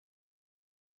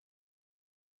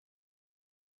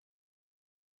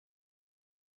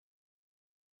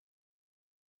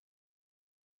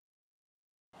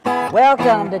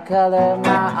Welcome to Color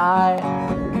My Art.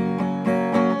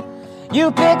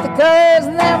 You pick the colors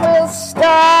and then we'll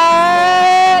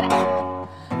start.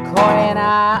 Kory and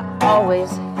I always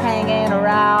hanging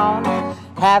around,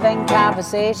 having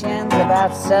conversations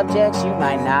about subjects you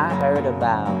might not heard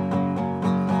about.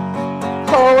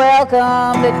 Oh,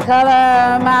 welcome to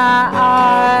Color My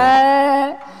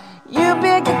Art. You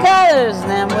pick the colors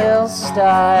and then we'll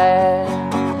start.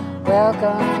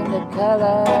 Welcome to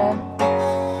Color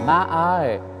My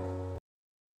Art.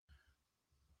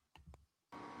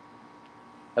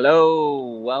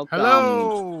 Hello, welcome.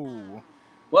 Hello.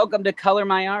 Welcome to Color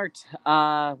My Art,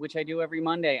 which I do every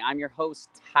Monday. I'm your host,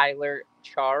 Tyler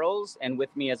Charles, and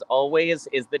with me, as always,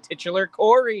 is the titular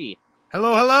Kory.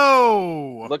 Hello,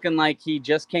 hello. Looking like he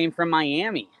just came from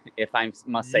Miami, if I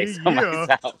must say so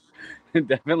myself.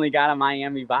 Definitely got a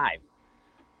Miami vibe.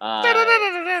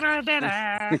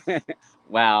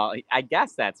 Well, I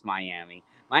guess that's Miami.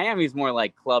 Miami's more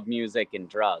like club music and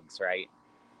drugs, right?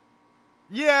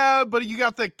 Yeah, but you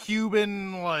got the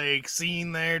Cuban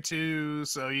scene there too,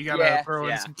 so you gotta throw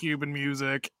in some Cuban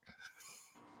music.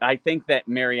 I think that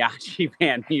mariachi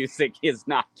band music is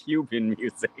not Cuban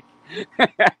music.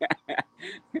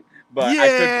 But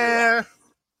yeah,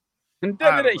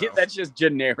 that's just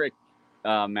generic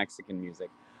Mexican music.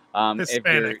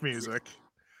 Hispanic music.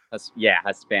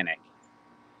 Hispanic.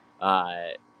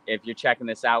 If you're checking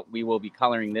this out, we will be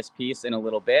coloring this piece in a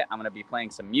little bit. I'm going to be playing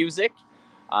some music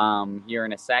here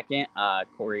in a second.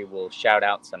 Kory will shout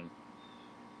out some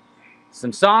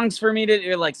songs for me to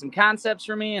do, like some concepts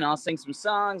for me, and I'll sing some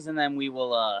songs, and then we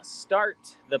will start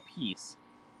the piece.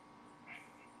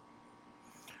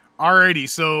 Alrighty,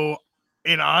 so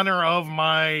in honor of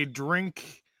my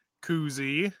drink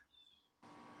koozie,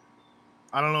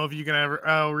 I don't know if you can ever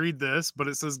read this, but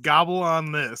it says "Gobble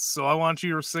on this." So I want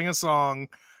you to sing a song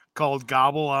called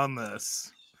 "Gobble on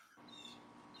This."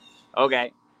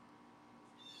 Okay.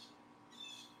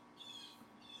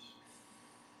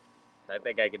 I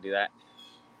think I could do that.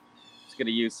 Just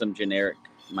gonna use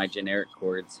my generic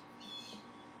chords.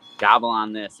 Gobble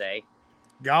on this, eh?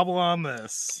 Gobble on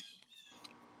this.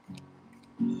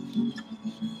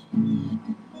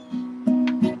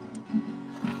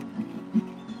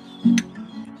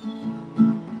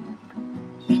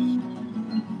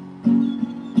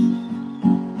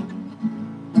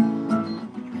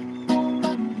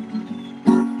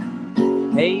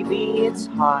 Maybe it's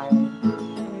hard,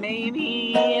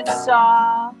 maybe it's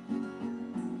soft.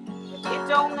 It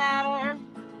don't matter,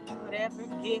 whatever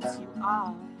gets you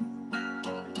off.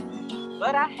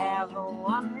 But I have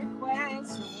one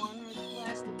request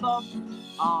above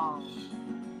all.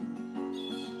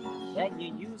 That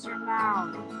you use your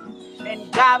mouth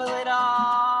and gobble it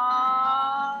all.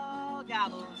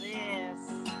 Gobble this,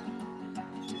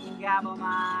 gobble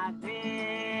my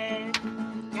dick.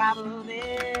 Gobble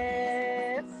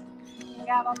this,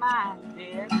 gobble my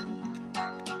dick.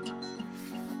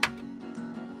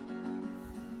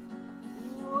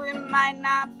 Ooh, it might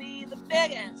not be the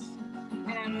biggest,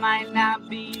 and it might not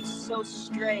be so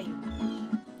straight,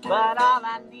 but all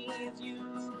I need is you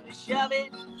to shove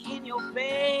it in your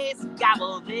face.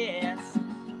 Gobble this,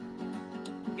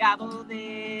 gobble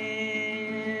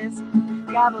this,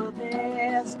 gobble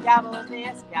this, gobble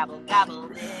this, gobble, gobble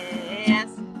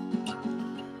this.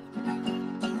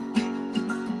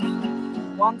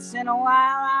 Once in a while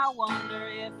I wonder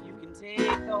if you can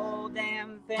take the whole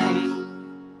damn thing,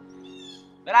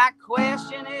 but I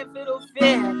question if it'll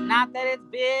fit. Not that it's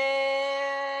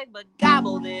big, but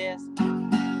gobble this.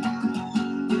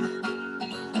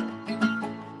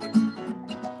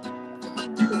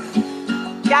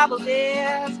 Gobble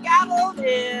this, gobble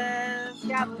this,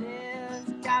 gobble this,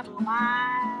 gobble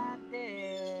my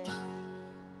dick.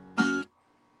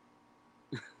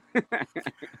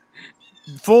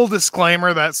 Full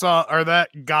disclaimer, that song or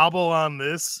that "Gobble on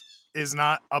This" is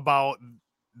not about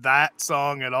that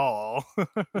song at all.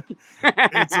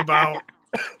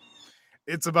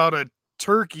 It's about a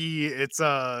turkey. It's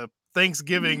a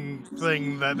Thanksgiving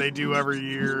thing that they do every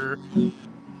year.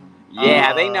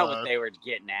 Yeah, they know what they were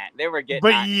getting at. They were getting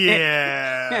at,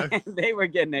 yeah. they were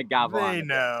getting at gobble on They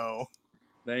know.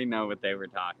 They know what they were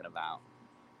talking about.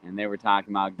 And they were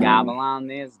talking about gobble on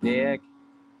this dick.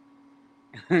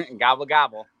 Gobble,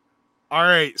 gobble. All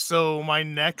right, so my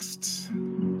next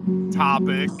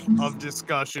topic of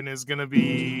discussion is going to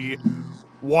be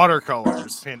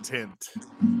watercolors. Hint, hint.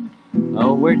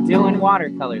 Oh, we're doing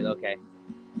watercolors. Okay.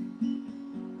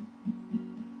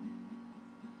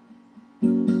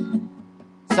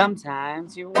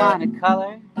 Sometimes you want a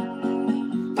color,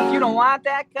 but you don't want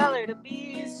that color to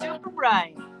be super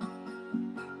bright.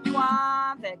 You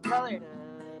want that color to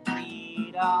bleed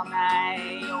night, all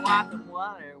night. You want them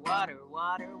watercolors.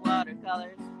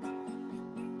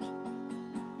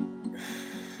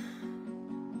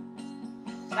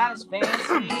 It's not as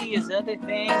fancy as other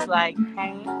things like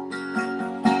paint.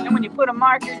 And when you put a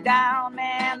marker down,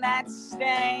 man, that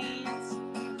stains.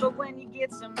 But when you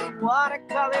get some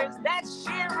watercolors, that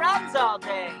shit runs all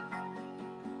day.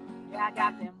 Yeah, I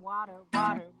got them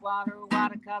watercolors.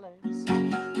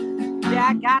 Yeah,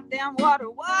 I got them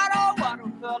watercolors.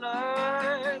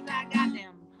 I got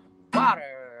them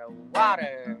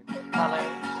watercolors.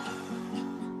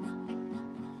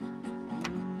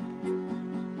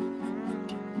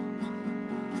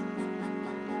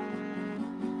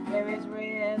 There is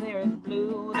red, there is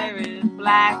blue, there is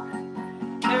black,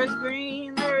 there is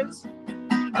green, there is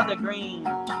other green,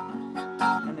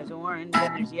 and there's orange,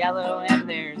 and there's yellow, and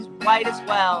there's white as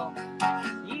well.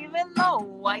 Even though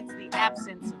white's the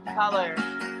absence of color,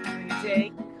 when you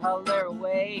take color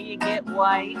away, you get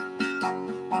white.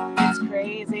 It's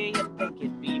crazy, you think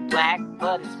it'd be black,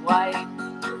 but it's white.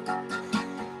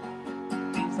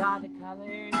 These are the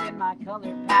colors in my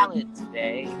color palette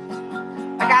today.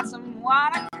 I got some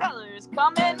watercolors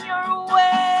coming your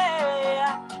way.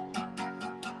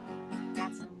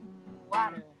 Got some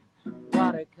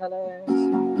watercolors.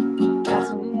 Got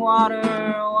some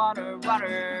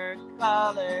watercolors.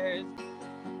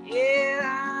 Yeah,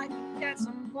 I got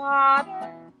some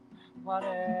watercolors.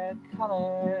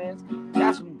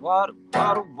 Got some watercolors.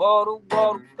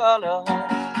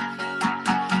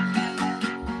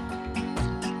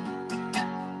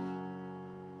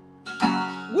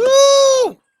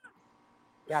 Woo!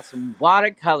 Got some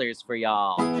watercolors for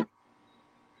y'all. If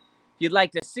you'd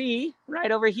like to see,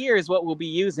 right over here is what we'll be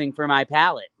using for my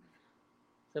palette.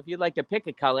 So if you'd like to pick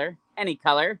a color, any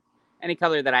color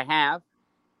that I have,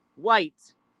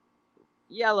 white,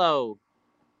 yellow,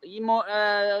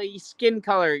 skin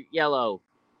color yellow,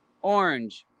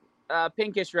 orange,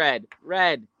 pinkish red,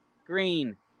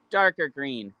 green, darker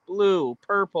green, blue,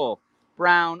 purple,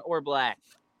 brown, or black.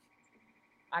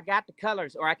 I got the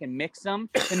colors, or I can mix them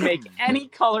and make any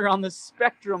color on the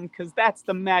spectrum, because that's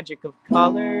the magic of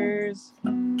colors.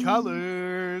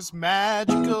 Colors,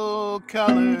 magical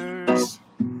colors.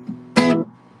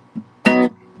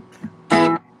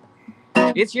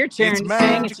 It's your turn to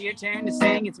sing, it's your turn to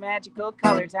sing, it's magical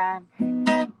color time.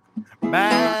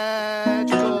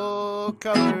 Magical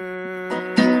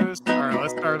colors. All right,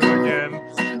 let's start it again.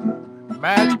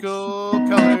 Magical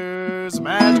colors,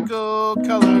 magical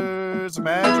colors,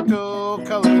 magical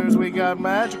colors. We got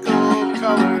magical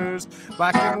colors.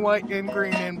 Black and white and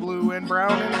green and blue and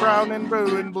brown and brown and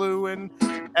blue and blue and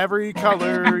every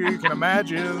color you can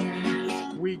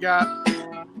imagine. We got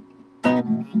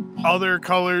other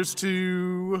colors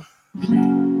too.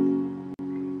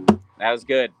 That was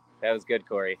good. That was good,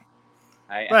 Kory.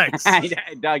 Thanks. I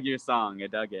dug your song. I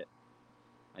dug it.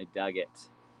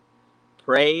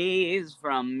 Praise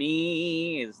from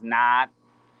me is not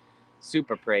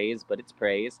super praise, but it's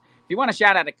praise. If you want to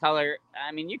shout out a color,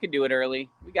 I mean, you could do it early.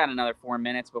 We got another 4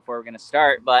 minutes before we're going to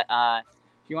start, but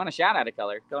if you want to shout out a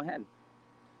color, go ahead.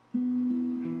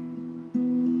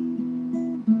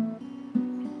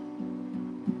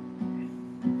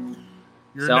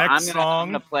 Your next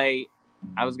song.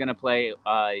 I was gonna play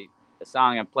a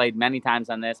song I've played many times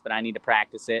on this, but I need to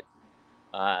practice it.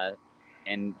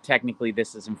 And technically,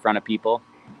 this is in front of people,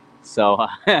 so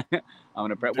I'm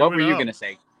gonna. What were you gonna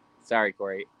say? Sorry,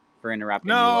 Kory, for interrupting.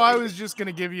 No, I was just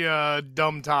gonna give you a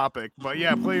dumb topic, but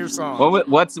yeah, play your song.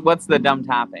 What's the dumb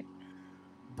topic?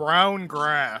 Brown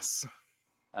grass.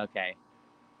 Okay.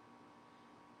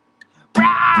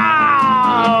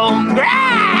 Brown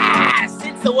grass.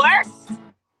 It's the worst.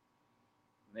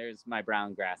 There's my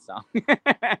brown grass song.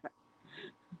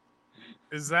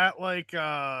 Is that like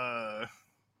what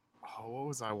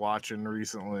was I watching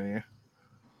recently?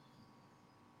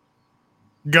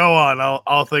 Go on,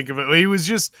 I'll think of it. He was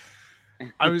just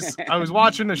I was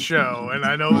watching a show, and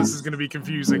I know this is going to be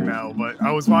confusing now, but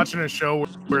I was watching a show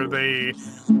where they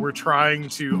were trying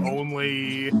to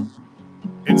only,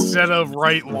 instead of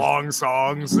write long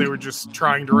songs, they were just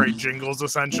trying to write jingles,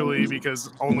 essentially,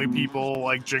 because only people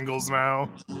like jingles now.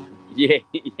 Yeah,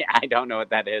 I don't know what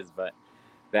that is, but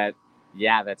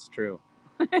that's true.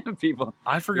 People,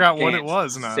 I forgot what it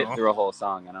was now. Sit through a whole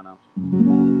song, I don't know.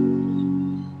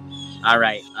 All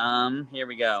right, here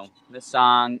we go. This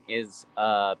song is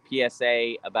a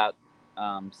PSA about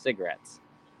cigarettes.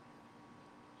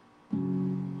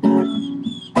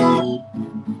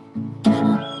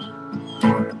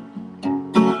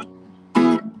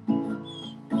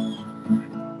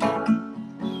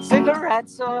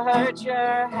 Cigarettes will hurt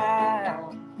your hair.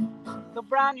 They'll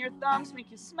brown your thumbs,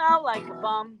 make you smell like a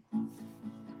bum.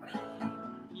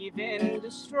 even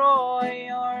destroy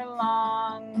your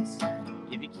lungs.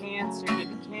 Give you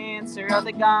cancer of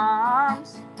the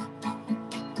gums.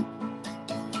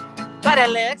 But it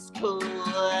looks cool,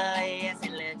 yes,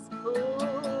 it looks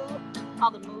cool. All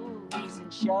the movies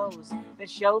and shows that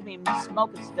showed me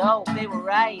smoking's dope, they were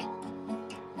right.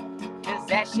 Cause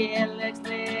that shit looks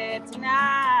lit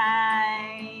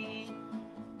tonight.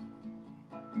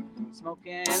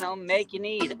 Smoking will make you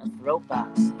need a throat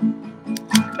box.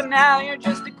 But now you're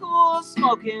just a cool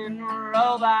smoking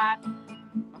robot.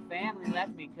 My family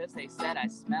left me cause they said I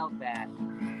smelled bad.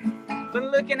 But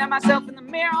looking at myself in the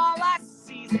mirror, all I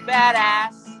see is a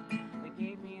badass. They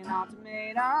gave me an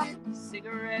ultimatum,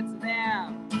 cigarettes and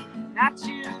them. Not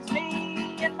choose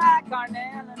me and my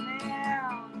Carnell and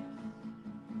them.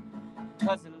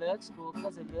 Cause it looks cool,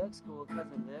 cause it looks cool, cause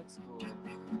it looks cool.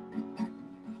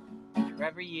 For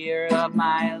every year of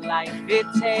my life it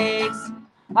takes,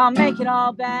 I'll make it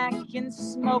all back in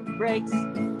smoke breaks.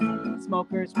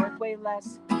 Smokers work way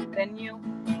less than you.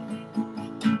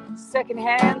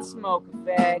 Secondhand smoke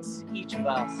affects each of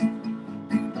us.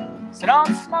 So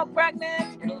don't smoke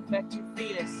pregnant, it'll affect your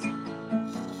fetus.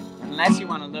 Unless you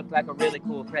want to look like a really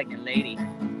cool pregnant lady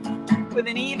with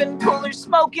an even cooler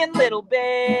smoking little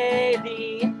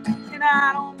baby. And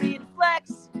I don't mean to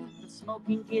flex, but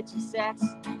smoking gets you sex.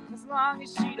 As long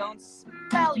as she don't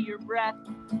smell your breath.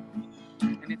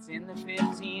 And it's in the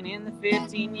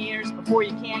 15 years before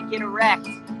you can't get erect.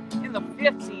 In the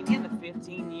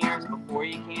 15 years before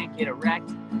you can't get erect.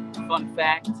 Fun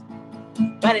fact.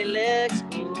 But it looks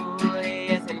cool,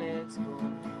 yes it looks cool.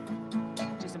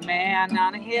 Just a man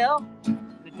on a hill,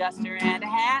 with a duster and a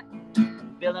hat,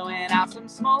 billowing out some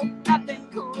smoke, nothing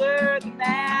cooler than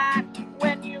that.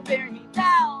 When you bury me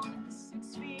down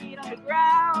 6 feet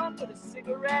underground, put a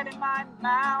cigarette in my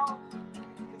mouth.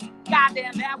 Cause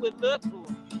goddamn that would look cool.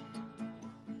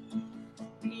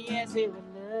 Yes, it would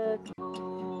look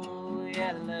cool.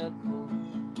 Yeah, it look cool.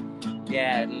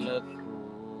 Yeah, it look cool.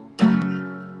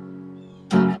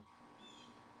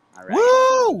 All right.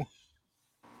 Woo!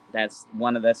 That's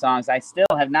one of the songs I still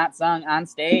have not sung on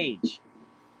stage.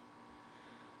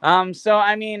 So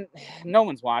I mean, no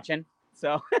one's watching.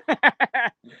 So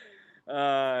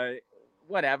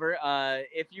whatever.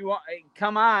 If you want,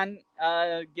 come on,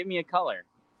 give me a color.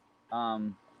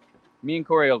 Me and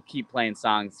Kory will keep playing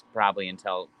songs probably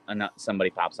until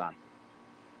somebody pops on.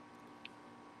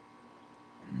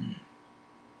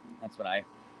 That's what I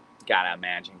gotta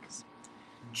imagine.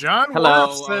 John Hello.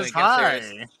 Worth says I guess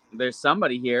hi. there's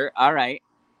somebody here. All right.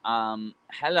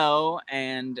 Hello,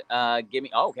 and give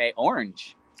me. Oh, okay,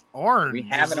 orange. Orange We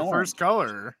have is an the orange. first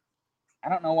color. I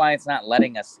don't know why it's not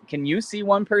letting us. Can you see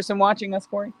one person watching us,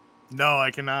 Kory? No,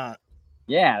 I cannot.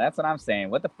 Yeah, that's what I'm saying.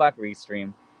 What the fuck,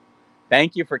 Restream?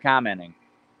 Thank you for commenting.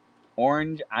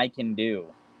 Orange, I can do.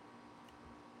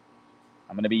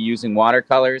 I'm going to be using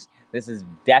watercolors. This is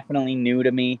definitely new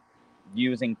to me.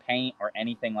 Using paint or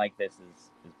anything like this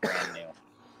is brand new.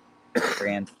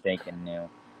 Brand spanking new.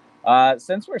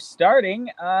 Since we're starting,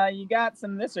 you got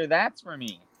some this or that's for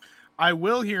me. I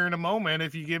will here in a moment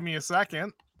if you give me a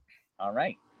second. All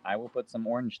right. I will put some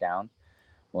orange down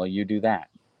while you do that.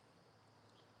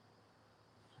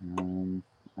 I'm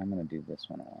going to do this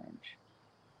one orange.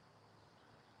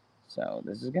 So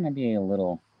this is going to be a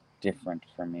little different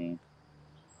for me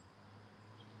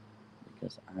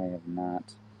because I have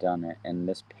not done it. And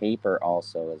this paper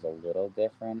also is a little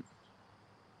different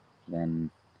than...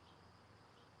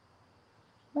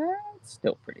 it's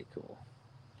still pretty cool.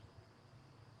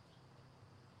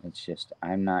 It's just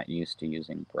I'm not used to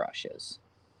using brushes.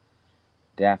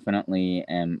 Definitely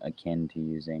am akin to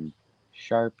using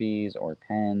Sharpies or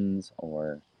pens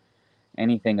or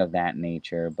anything of that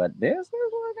nature, but this is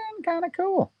looking kind of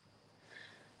cool.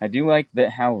 I do like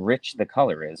how rich the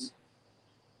color is.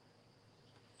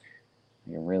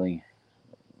 It really,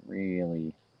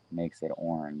 really makes it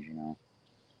orange, you know.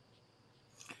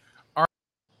 All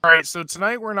right, so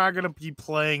tonight we're not going to be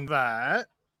playing that.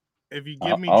 If you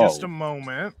give me just a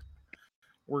moment,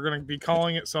 we're going to be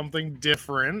calling it something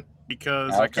different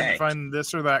because I couldn't find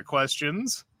this or that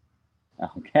questions.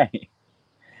 Okay.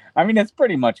 I mean, it's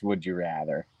pretty much would you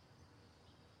rather.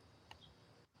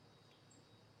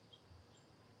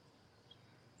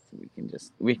 So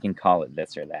we can call it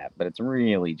this or that, but it's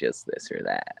really just this or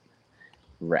that.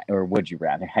 Or would you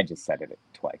rather? I just said it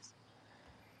twice.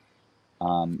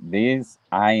 These,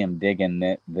 I am digging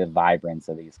the vibrance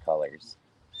of these colors.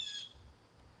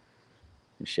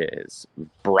 This shit is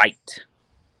bright.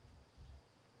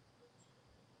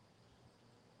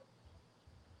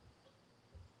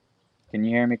 Can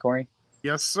you hear me, Kory?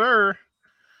 Yes, sir.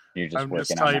 You're just I'm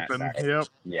working just on that typing. side. Yep.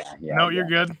 Yeah. No, you're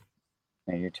good.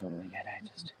 No, you're totally good. I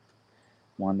just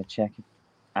wanted to check.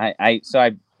 So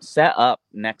I set up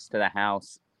next to the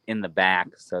house in the back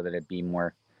so that it'd be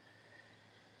more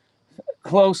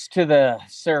close to the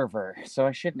server, so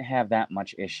I shouldn't have that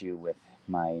much issue with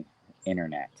my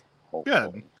internet,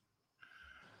 hopefully. Good.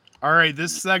 All right,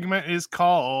 this segment is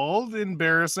called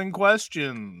Embarrassing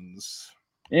Questions.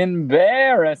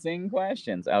 Embarrassing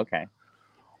questions. Okay.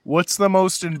 What's the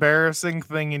most embarrassing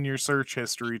thing in your search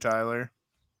history, Tyler?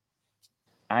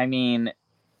 I mean,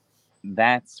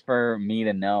 that's for me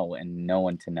to know and no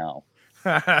one to know.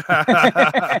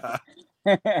 I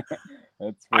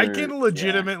That's for, can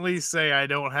legitimately say I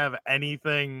don't have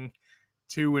anything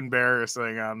too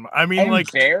embarrassing on. I mean,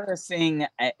 embarrassing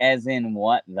as in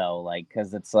what though? Like,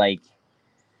 because it's like,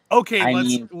 okay, I let's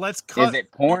mean, cut is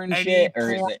it porn any shit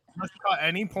or porn. is it? Let's cut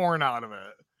any porn out of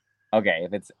it. Okay,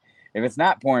 if it's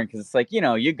not porn, because it's like,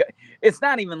 it's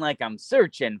not even like I'm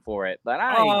searching for it, but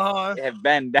I have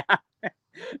been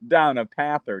down a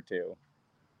path or two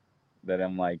that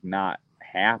I'm like not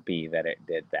happy that it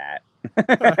did that.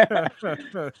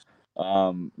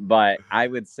 But I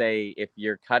would say if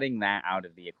you're cutting that out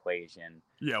of the equation,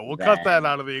 yeah, we'll cut that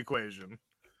out of the equation.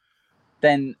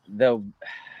 Then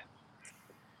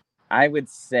I would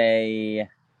say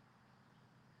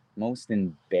most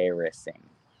embarrassing.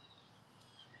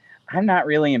 I'm not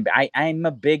really. I'm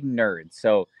a big nerd,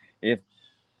 so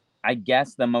I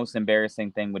guess the most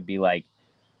embarrassing thing would be like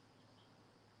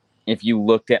if you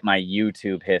looked at my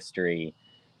YouTube history,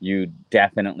 you'd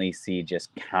definitely see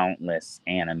just countless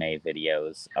anime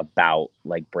videos about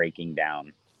like breaking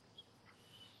down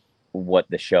what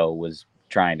the show was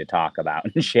trying to talk about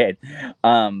and shit.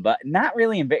 But not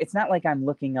really. It's not like I'm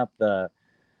looking up the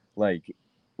like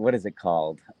what is it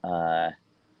called?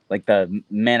 Like the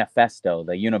manifesto,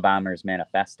 the Unabomber's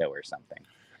manifesto or something.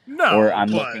 No, or I'm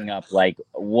looking up like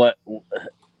what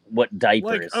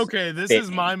diapers. Like, okay, this is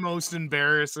my most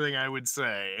embarrassing, I would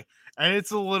say. And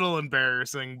it's a little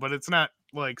embarrassing, but it's not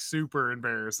like super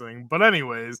embarrassing. But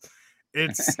anyways,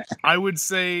 it's I would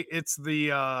say it's the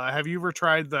have you ever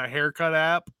tried the haircut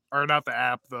app? Or not the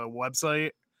app, the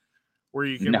website where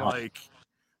you can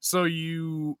so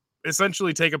you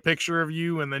essentially take a picture of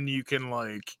you and then you can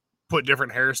like put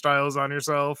different hairstyles on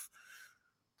yourself.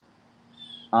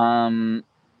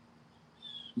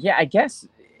 Yeah, I guess.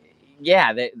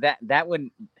 Yeah, that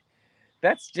would.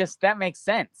 That makes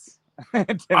sense.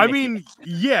 I mean,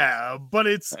 yeah, but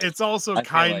it's also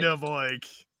kind of like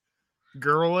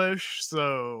girlish,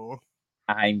 so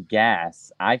I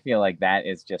guess I feel like that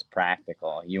is just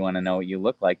practical. You want to know what you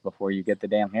look like before you get the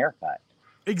damn haircut.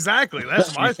 Exactly,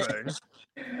 that's my thing.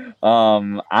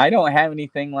 I don't have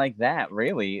anything like that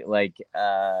really. Like,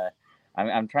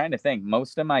 I'm trying to think.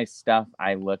 Most of my stuff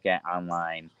I look at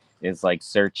online is like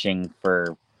searching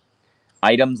for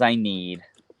items I need,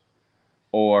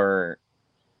 or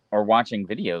watching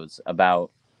videos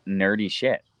about nerdy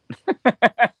shit.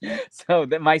 So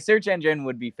that my search engine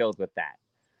would be filled with that.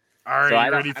 All right, so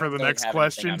you ready for the next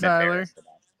question, Tyler?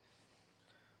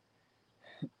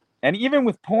 And even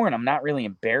with porn, I'm not really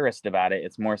embarrassed about it.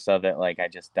 It's more so that like I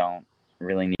just don't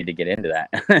really need to get into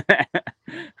that.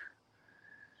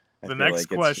 The next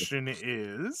question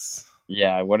is...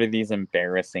 Yeah, what are these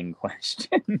embarrassing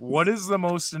questions? What is the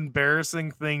most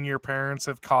embarrassing thing your parents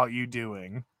have caught you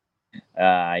doing?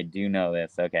 I do know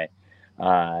this. Okay.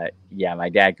 Yeah, my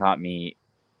dad caught me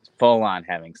full on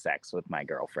having sex with my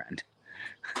girlfriend.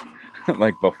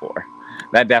 Like before.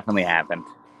 That definitely happened.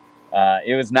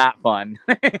 It was not fun.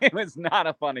 It was not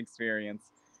a fun experience.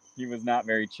 He was not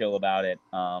very chill about it.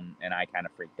 And I kind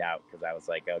of freaked out because I was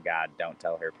like, oh God, don't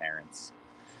tell her parents.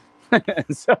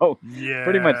 So yeah,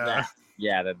 pretty much that.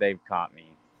 Yeah, that they've caught me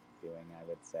doing, I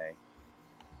would say.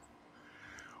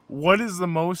 What is the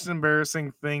most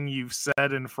embarrassing thing you've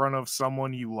said in front of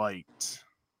someone you liked?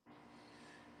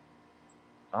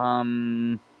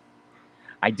 I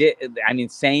did. I mean,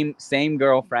 same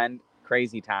girlfriend.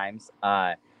 Crazy times.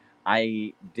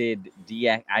 I did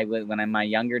when in my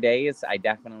younger days, I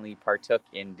definitely partook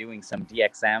in doing some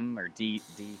DXM or D.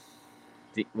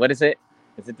 What is it?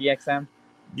 Is it DXM?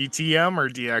 DTM or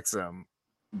DXM?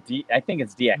 I think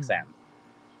it's DXM.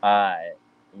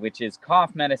 Which is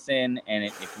cough medicine, and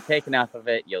if you take enough of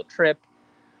it, you'll trip.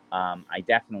 I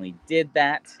definitely did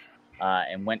that,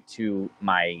 and went to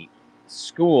my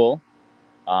school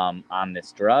on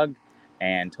this drug,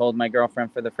 and told my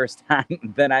girlfriend for the first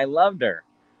time that I loved her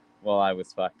while I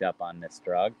was fucked up on this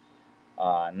drug.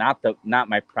 Not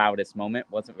my proudest moment.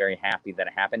 Wasn't very happy that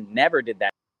it happened. Never did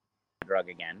that drug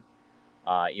again.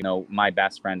 My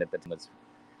best friend at the time was,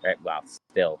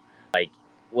 still, like,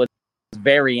 was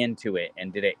very into it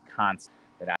and did it constantly.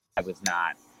 That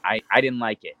I I didn't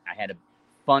like it. I had a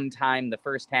fun time the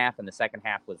first half, and the second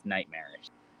half was nightmarish.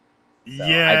 So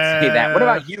I'd say that. What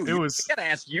about you? I gotta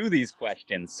ask you these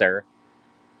questions, sir.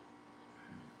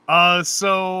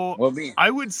 So Well, me. I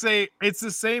would say it's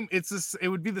the same. It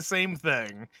would be the same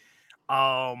thing.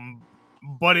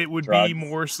 But it would be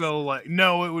more so like,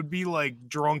 no, it would be like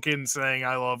drunken saying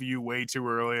 "I love you" way too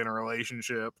early in a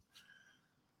relationship.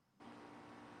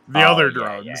 The other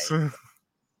drugs.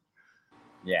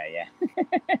 Yeah.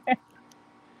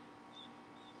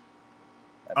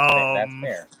 That's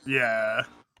fair. Yeah.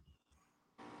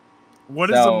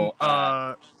 What is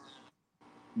some?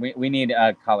 We need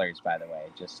colors, by the way.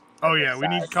 Just we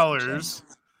need colors.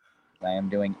 I am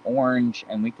doing orange,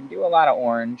 and we can do a lot of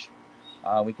orange.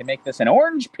 We can make this an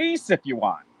orange piece if you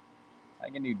want. I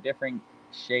can do different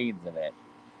shades of it.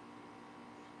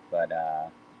 But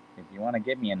if you want to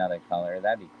give me another color,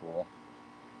 that'd be cool.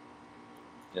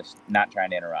 Just not trying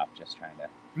to interrupt, just trying to...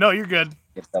 No, you're good.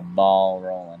 Get the ball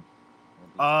rolling.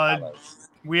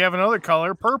 We have another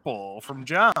color, purple, from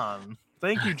John.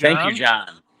 Thank you, John. Thank you,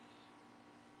 John.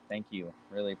 Thank you.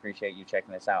 Really appreciate you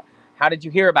checking this out. How did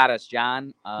you hear about us,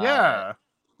 John? Yeah.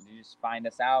 Did you just find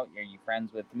us out? Are you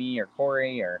friends with me or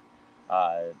Kory, or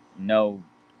know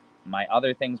my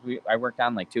other things I worked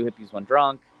on, like Two Hippies, One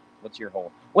Drunk? What's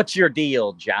your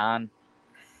deal, John?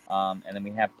 And then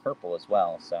we have purple as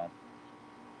well, so.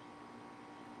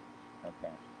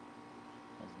 Okay.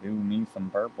 Let's do me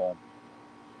some purple.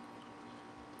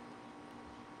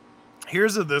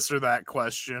 Here's a this or that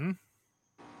question.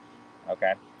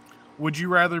 Okay. Would you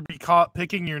rather be caught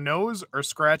picking your nose or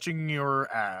scratching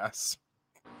your ass?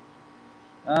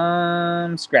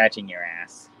 Scratching your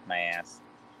ass. My ass.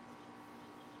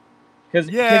 Because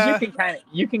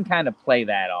you can kind of play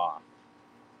that off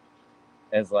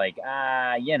as like,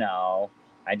 I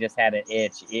just had an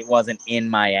itch. It wasn't in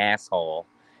my asshole.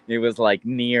 It was like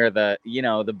near the,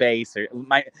 the base, or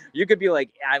you could be like,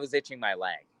 I was itching my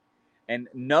leg. And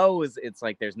nose, it's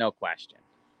like there's no question.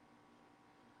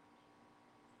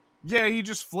 Yeah, you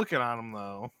just flick it on them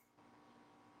though.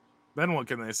 Then what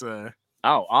can they say?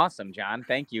 Oh, awesome, John.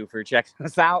 Thank you for checking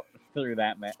us out through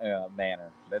that manner.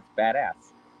 That's badass.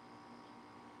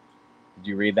 Did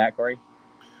you read that, Kory?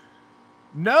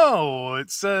 No,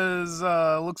 it says,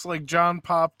 looks like John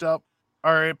popped up,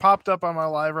 or it popped up on my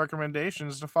live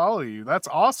recommendations to follow you. That's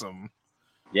awesome.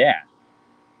 Yeah.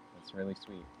 That's really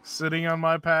sweet. Sitting on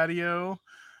my patio,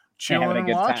 chilling and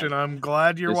watching. Time. I'm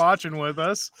glad you're watching with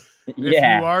us.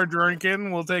 Yeah. If you are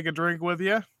drinking, we'll take a drink with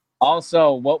you.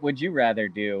 Also, what would you rather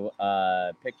do?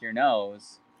 Pick your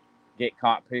nose, get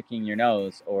caught picking your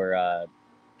nose, or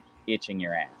itching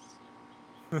your ass?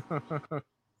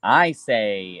 I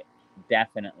say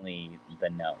definitely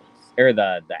the nose, or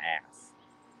the ass.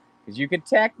 Because you could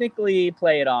technically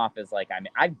play it off as like,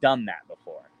 I've done that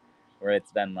before, where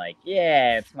it's been like,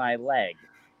 yeah, it's my leg.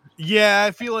 Yeah,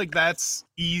 I feel like that's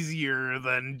easier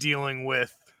than dealing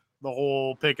with the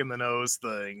whole picking the nose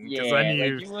thing. Yeah, then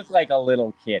you look like a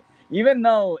little kid. Even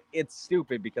though it's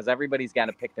stupid because everybody's got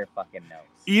to pick their fucking nose.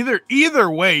 Either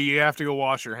way, you have to go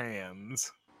wash your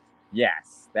hands.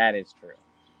 Yes, that is true.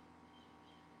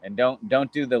 And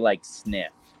don't do the like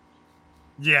sniff.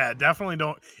 Yeah, definitely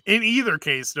don't. In either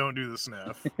case, don't do the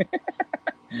sniff.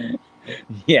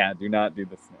 Yeah, do not do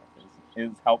the sniff.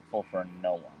 It's helpful for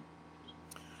no one.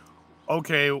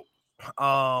 Okay,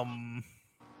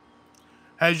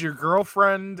 has your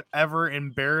girlfriend ever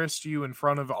embarrassed you in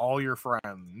front of all your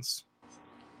friends?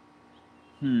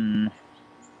 Not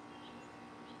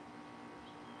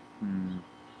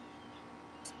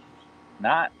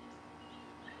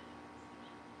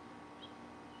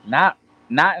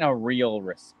in a real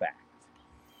respect.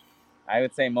 I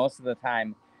would say most of the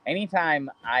time, anytime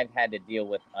I've had to deal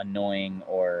with annoying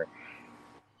or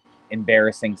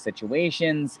embarrassing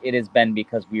situations, it has been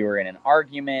because we were in an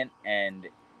argument and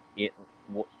it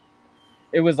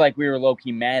was like we were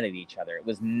low-key mad at each other. It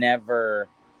was never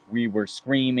we were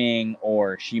screaming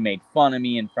or she made fun of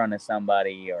me in front of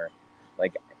somebody, or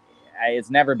like it's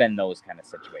never been those kind of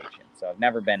situations. So I've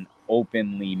never been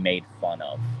openly made fun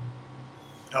of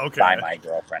by my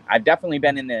girlfriend. I've definitely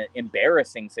been in an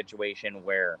embarrassing situation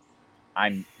where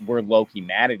we're low-key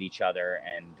mad at each other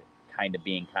and kind of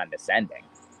being condescending.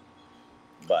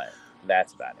 But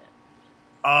that's about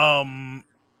it.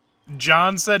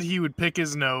 John said he would pick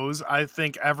his nose. I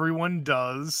think everyone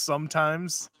does.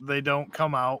 Sometimes they don't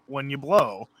come out when you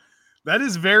blow. That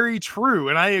is very true,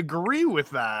 and I agree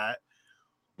with that.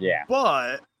 Yeah.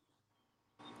 But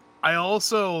I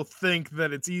also think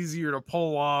that it's easier to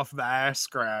pull off the ass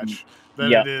scratch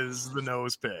than it is the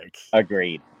nose pick.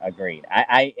 Agreed.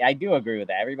 I do agree with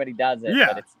that. Everybody does it,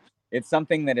 but It's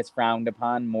something that is frowned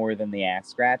upon more than the ass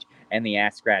scratch, and the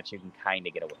ass scratch you can kind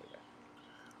of get away with.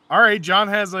 All right, John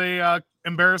has a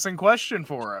embarrassing question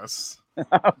for us.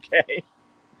 Okay.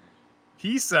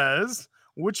 He says,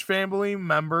 which family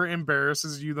member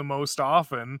embarrasses you the most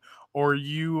often, or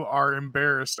you are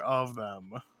embarrassed of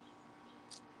them?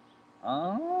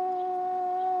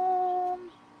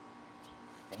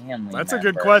 Family That's member.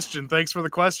 a good question. Thanks for the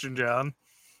question, John.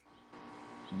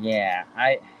 Yeah,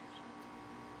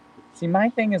 see. My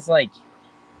thing is like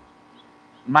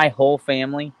my whole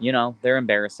family. You know, they're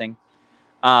embarrassing.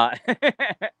 Like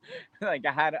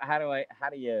how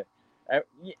do you?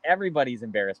 Everybody's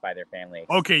embarrassed by their family.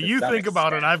 Okay, to you some think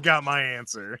about it. extent. I've got my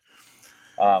answer.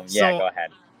 Yeah, go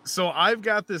ahead. So I've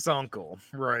got this uncle,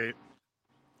 right?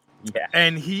 Yeah.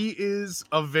 And he is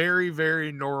a very,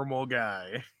 very normal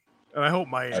guy. And I hope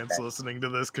my aunt's Okay. listening to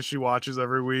this because she watches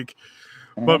every week.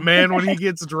 But man, when he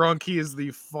gets drunk, he is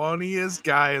the funniest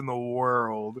guy in the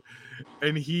world.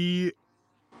 And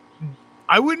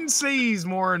I wouldn't say he's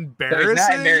more embarrassing. So he's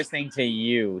not embarrassing to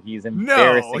you. He's No,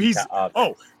 embarrassing to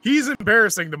others. He's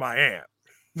embarrassing to my aunt.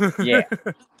 Yeah.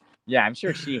 Yeah, I'm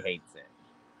sure she hates it.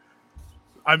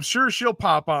 I'm sure she'll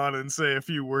pop on and say a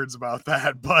few words about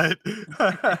that, but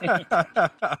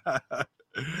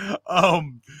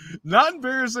not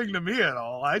embarrassing to me at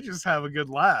all. I just have a good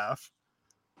laugh.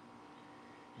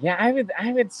 Yeah,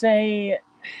 I would say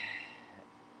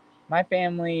my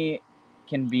family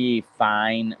can be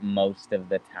fine most of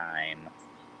the time.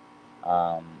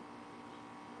 I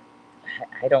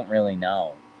don't really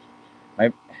know.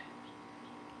 Like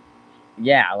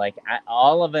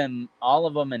all of them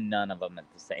and none of them at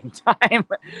the same time.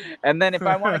 And then if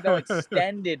I want to go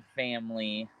extended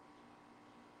family,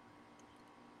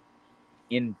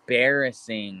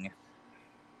 embarrassing,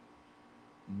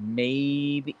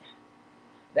 maybe.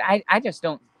 I just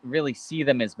don't really see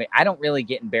them as. I don't really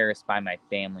get embarrassed by my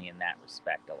family in that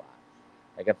respect a lot.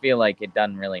 Like I feel like it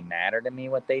doesn't really matter to me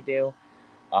what they do,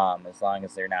 as long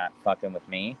as they're not fucking with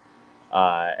me,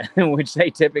 which they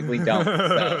typically don't.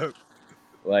 So,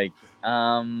 like,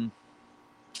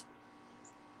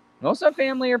 most of my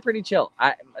family are pretty chill.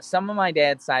 Some of my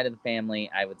dad's side of the family,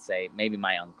 I would say, maybe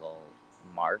my uncle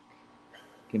Mark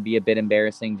can be a bit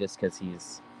embarrassing just because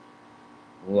he's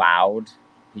loud.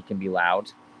 He can be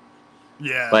loud.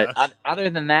 Yeah. But other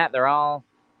than that, they're all,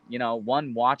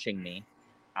 one, watching me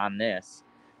on this,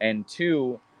 and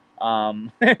two,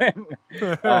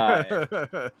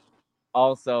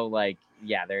 also like,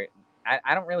 yeah, they're.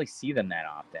 I don't really see them that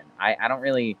often. I don't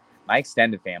really. My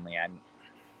extended family,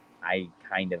 I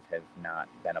kind of have not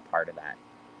been a part of that.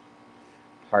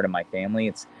 Part of my family.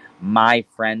 It's my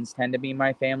friends tend to be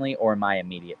my family, or my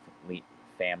immediate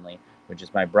family, which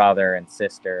is my brother and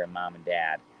sister and mom and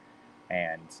dad,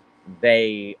 and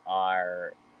they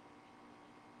are,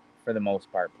 for the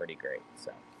most part, pretty great.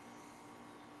 So.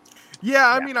 Yeah,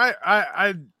 I mean,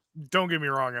 I don't get me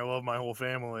wrong. I love my whole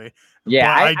family.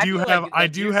 Yeah, but I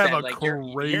do have a like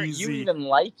crazy. you even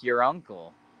like your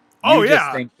uncle. You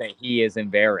just think that he is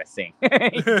embarrassing.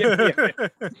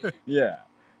 Yeah,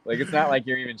 like it's not like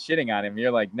you're even shitting on him.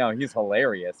 You're like, no, he's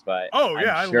hilarious. But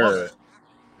I love it.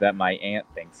 That my aunt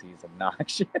thinks he's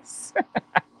obnoxious.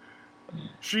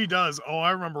 She does. Oh,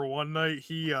 I remember one night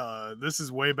this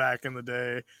is way back in the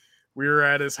day. We were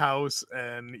at his house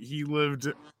and he lived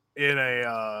in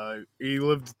a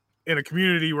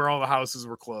community where all the houses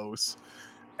were close.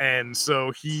 And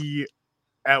so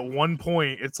at one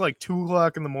point, it's like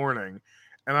 2:00 in the morning.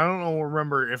 And I don't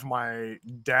remember if my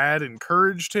dad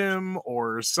encouraged him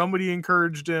or somebody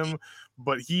encouraged him,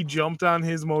 but he jumped on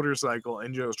his motorcycle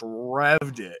and just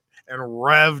revved it and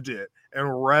revved it and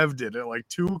revved it at like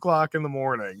 2:00 in the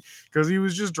morning because he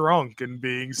was just drunk and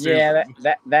being stupid.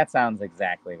 Yeah, that sounds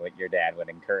exactly what your dad would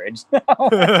encourage.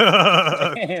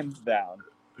 Hands down.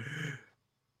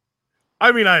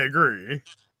 I mean, I agree.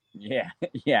 Yeah,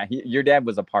 your dad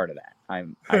was a part of that. I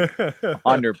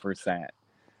 100%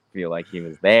 feel like he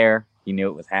was there. He knew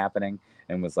it was happening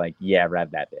and was like, yeah,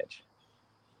 rev that bitch.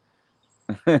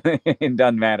 It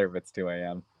doesn't matter if it's 2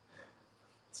 a.m.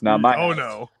 It's not my house.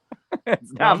 No.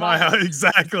 It's not my house.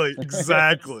 Exactly.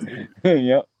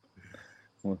 Yep.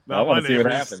 Well, not I want to see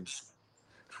what happens.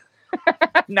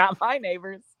 Not my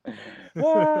neighbors.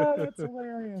 Whoa, that's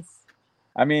hilarious.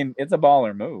 I mean, it's a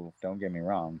baller move. Don't get me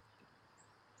wrong.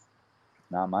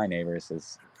 Not my neighbors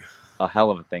is a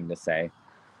hell of a thing to say.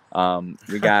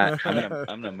 We got. I'm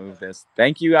gonna move this.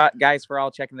 Thank you guys for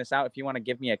all checking this out. If you want to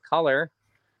give me a color,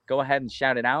 go ahead and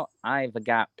shout it out. I've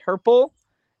got purple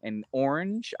and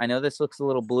orange. I know this looks a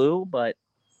little blue, but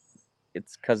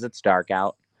it's because it's dark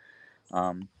out.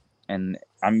 And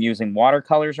I'm using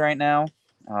watercolors right now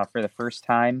for the first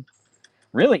time.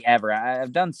 really ever.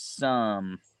 I've done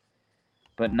some,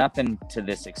 but nothing to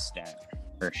this extent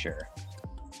for sure.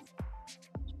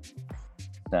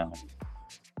 So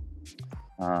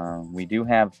we do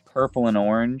have purple and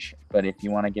orange, but if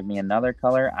you want to give me another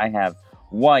color, I have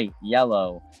white,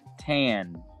 yellow,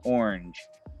 tan, orange,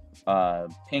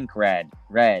 pink, red,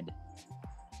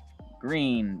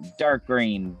 green, dark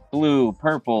green, blue,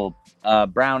 purple,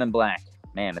 brown, and black.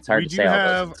 Man, it's hard to say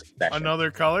all those. We do have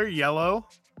another color, yellow.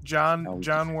 John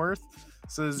Worth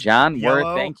says John yellow.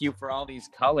 Worth, thank you for all these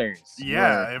colors.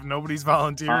 Yeah, if nobody's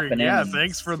volunteering, yeah,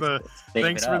 thanks for the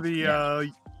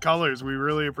colors. We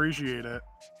really appreciate it.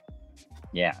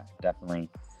 Yeah, definitely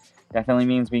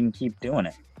means we can keep doing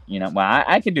it. You know, well,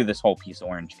 I could do this whole piece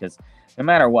orange because no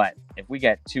matter what, if we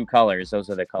get 2 colors, those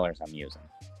are the colors I'm using.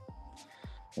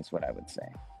 That's what I would say.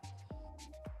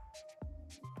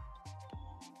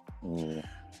 Ooh.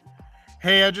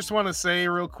 Hey, I just want to say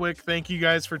real quick, thank you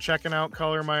guys for checking out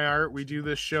Color My Art. We do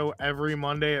this show every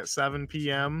Monday at 7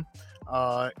 p.m.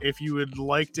 If you would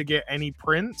like to get any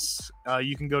prints,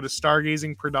 you can go to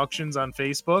Stargazing Productions on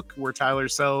Facebook, where Tyler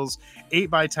sells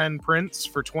 8x10 prints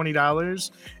for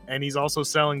 $20. And he's also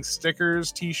selling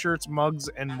stickers, t-shirts, mugs,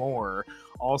 and more.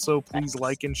 Also, please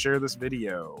like and share this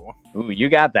video. Ooh, you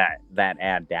got that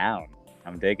ad down.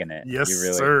 I'm digging it. Yes,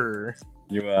 sir.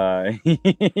 You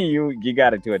you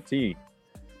got it to a T.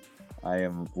 I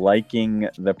am liking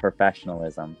the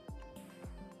professionalism.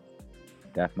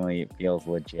 Definitely feels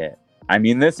legit. I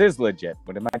mean, this is legit.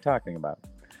 What am I talking about?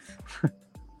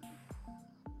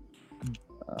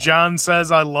 John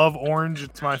says, I love orange.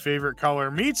 It's my favorite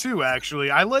color. Me too, actually.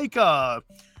 I like,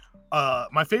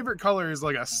 my favorite color is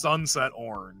like a sunset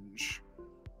orange.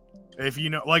 If you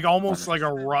know, like almost like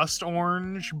a rust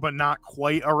orange, but not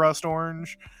quite a rust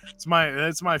orange. It's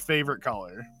my favorite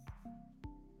color.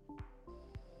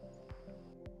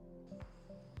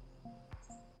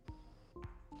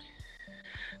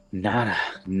 Not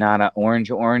a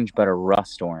orange, but a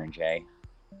rust orange, eh?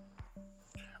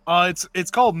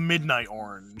 It's called midnight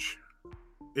orange.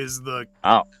 Is the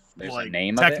there's like a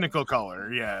name technical of it?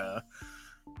 color? Yeah,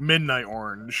 midnight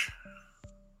orange.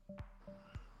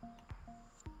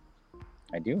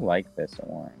 I do like this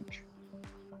orange.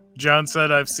 John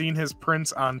said, I've seen his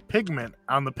prints on Pigment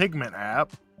on the Pigment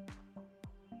app.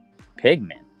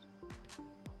 Pigment?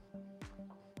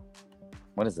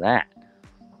 What is that?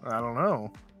 I don't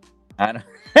know. I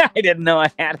didn't know I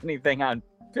had anything on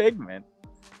Pigment.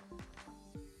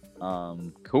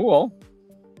 Cool.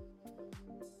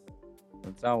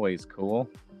 That's always cool.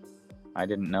 I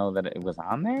didn't know that it was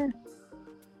on there.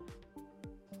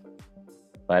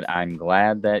 But I'm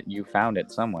glad that you found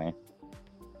it some way.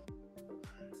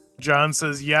 John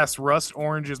says, yes, rust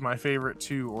orange is my favorite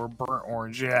too, or burnt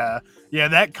orange. Yeah,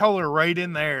 that color right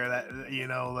in there,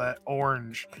 that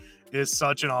orange is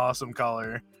such an awesome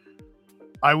color.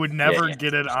 I would never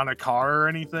get it on a car or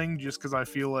anything, just because I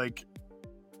feel like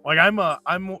I'm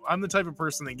the type of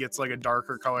person that gets like a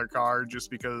darker color car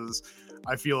just because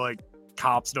I feel like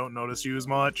cops don't notice you as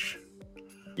much.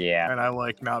 Yeah. And I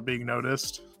like not being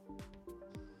noticed.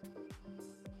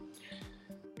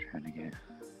 Trying to get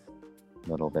a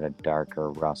little bit of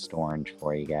darker rust orange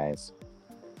for you guys.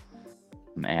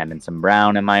 I'm adding some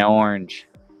brown in my orange.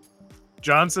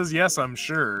 John says, yes, I'm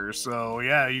sure. So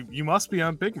yeah, you must be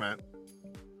on Pigment.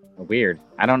 Weird.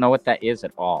 I don't know what that is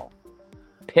at all.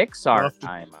 Pixar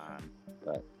I'm on,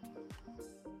 but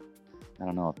I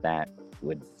don't know if that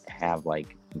would have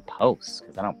like posts,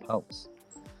 because I don't post.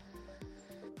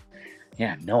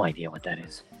 Yeah, no idea what that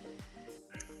is.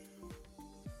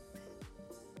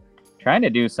 Trying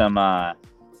to do some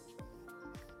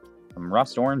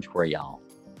rust orange for y'all.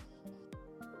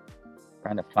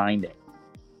 Trying to find it.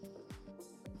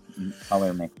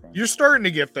 Color mixing. You're starting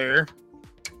to get there.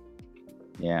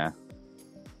 Yeah.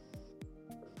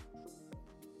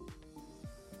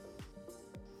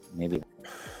 Maybe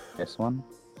this one.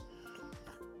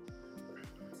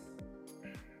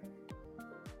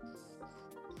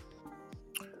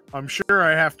 I'm sure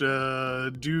I have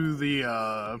to do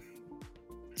the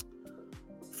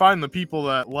find the people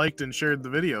that liked and shared the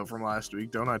video from last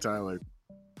week, don't I, Tyler?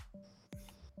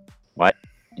 What?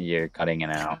 You're cutting it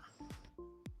out.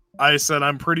 I said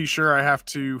I'm pretty sure I have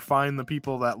to find the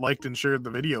people that liked and shared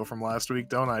the video from last week,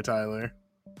 don't I, Tyler?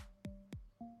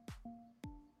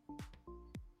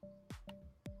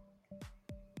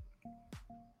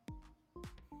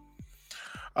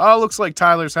 Looks like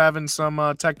Tyler's having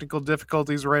some technical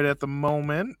difficulties right at the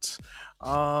moment.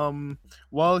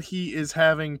 While he is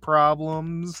having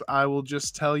problems, I will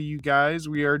just tell you guys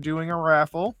we are doing a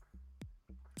raffle.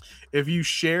 If you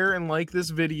share and like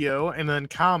this video and then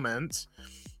comment,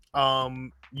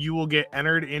 you will get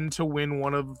entered in to win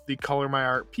one of the Color My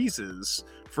Art pieces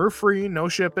for free, no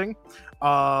shipping.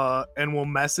 And we'll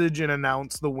message and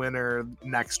announce the winner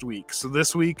next week. So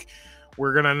this week,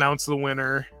 we're going to announce the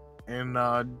winner in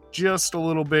just a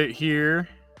little bit here.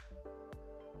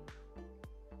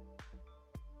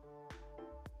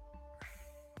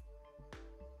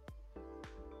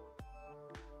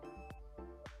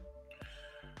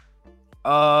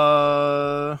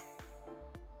 Oh,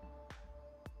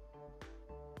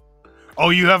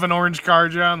 you have an orange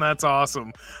card, John? That's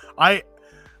awesome. I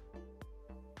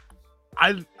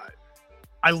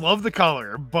love the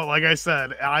color, but like I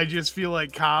said, I just feel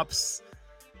like cops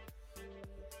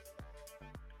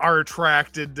are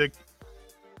attracted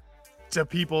to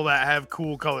people that have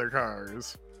cool color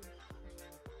cars.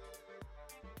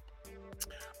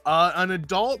 An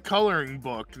adult coloring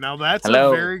book. Now that's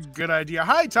Hello. a very good idea.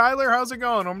 Hi, Tyler. How's it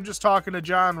going? I'm just talking to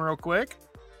John real quick.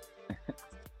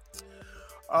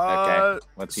 Okay.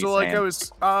 What's he saying?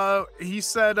 He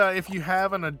said if you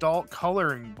have an adult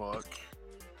coloring book,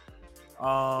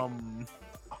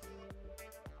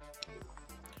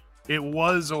 it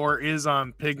was or is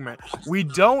on Pigment. We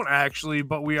don't actually,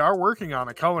 but we are working on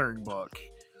a coloring book.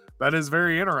 That is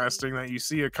very interesting that you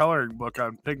see a coloring book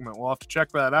on Pigment. We'll have to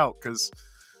check that out because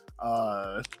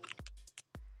oh,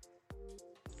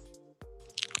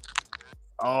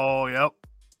 yep.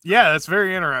 Yeah, that's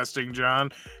very interesting, John.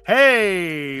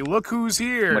 Hey, look who's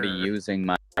here. What are you using?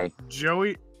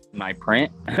 Joey? My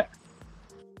print?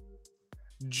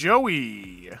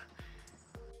 Joey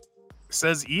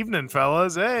says, evening,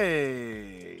 fellas.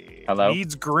 Hey. Hello?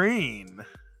 Needs green.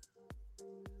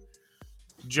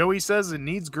 Joey says it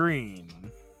needs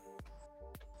green.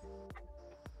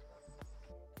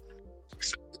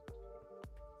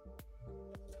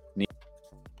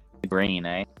 Green,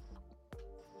 eh?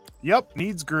 Yep,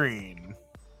 needs green.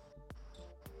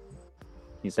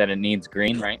 He said it needs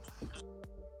green, right?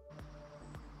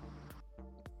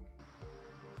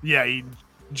 Yeah,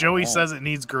 Joey says it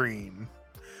needs green.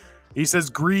 He says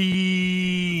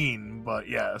green, but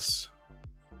yes.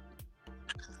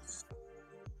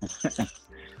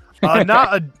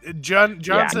 John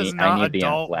Yeah, says not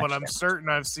adult, but I'm certain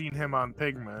I've seen him on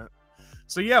Pigment.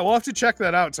 So yeah, we'll have to check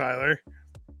that out, Tyler.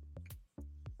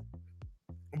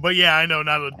 But yeah, I know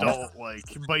not adult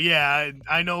but yeah,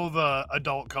 I know the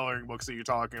adult coloring books that you're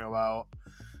talking about.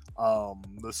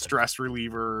 The stress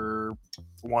reliever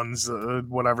ones,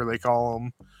 whatever they call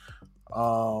them.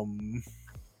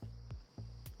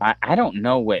 I don't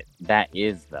know what that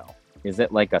is though. Is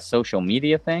it like a social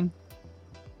media thing?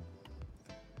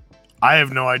 I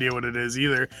have no idea what it is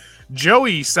either.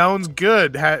 Joey sounds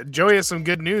good. Joey has some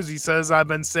good news. He says, I've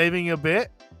been saving a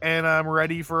bit and I'm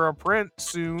ready for a print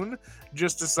soon.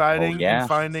 Just deciding and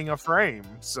finding a frame.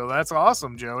 So that's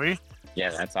awesome, Joey.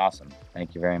 Yeah, that's awesome.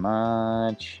 Thank you very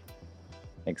much.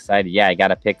 Excited. Yeah, I got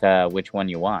to pick which one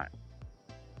you want.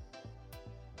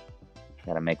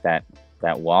 Got to make that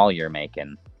wall you're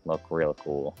making look real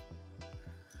cool.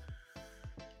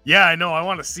 Yeah, I know. I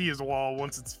want to see his wall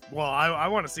once it's... Well, I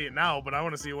want to see it now, but I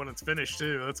want to see it when it's finished,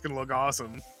 too. That's going to look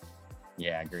awesome.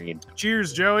 Yeah, agreed.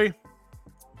 Cheers, Joey.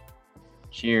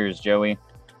 Cheers, Joey.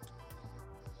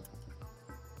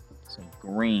 So,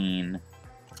 green.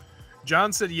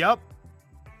 John said, yep.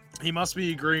 He must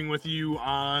be agreeing with you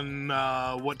on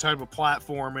what type of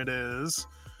platform it is.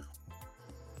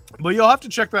 But you'll have to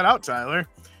check that out, Tyler.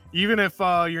 Even if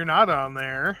you're not on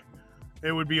there,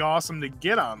 it would be awesome to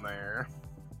get on there.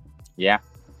 Yeah.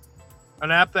 An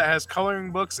app that has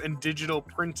coloring books and digital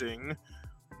printing,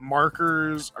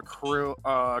 markers,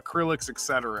 acrylics,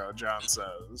 etc., John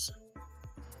says.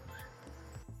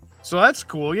 So that's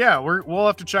cool. Yeah, we'll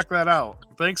have to check that out.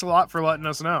 Thanks a lot for letting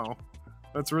us know.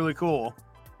 That's really cool.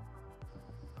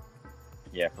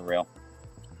 Yeah, for real.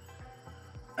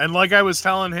 And like I was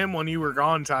telling him when you were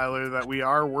gone, Tyler, that we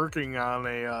are working on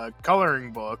a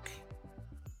coloring book.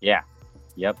 Yeah.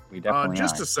 Yep, we definitely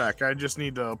Just a sec. I just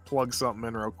need to plug something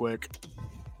in real quick.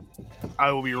 I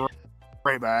will be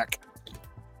right back.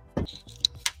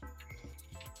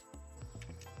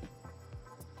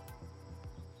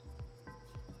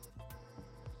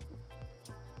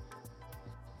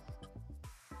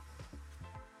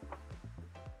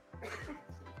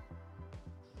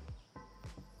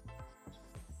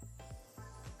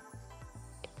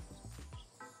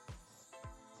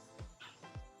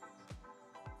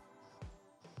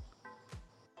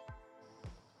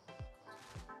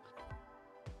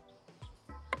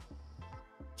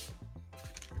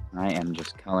 I am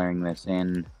just coloring this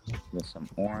in with some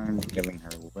orange, giving her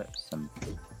lips some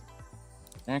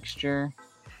texture.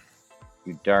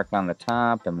 Do dark on the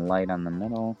top and light on the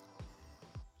middle.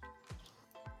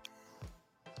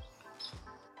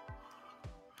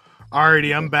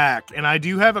 Alrighty, I'm back, and I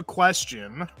do have a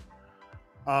question.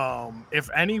 If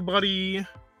anybody,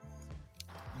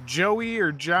 Joey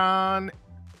or John,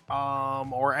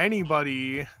 or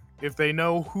anybody, if they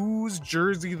know whose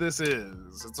jersey this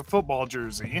is, it's a football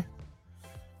jersey.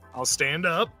 I'll stand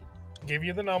up, give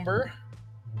you the number.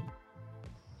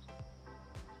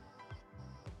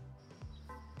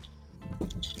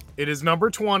 It is number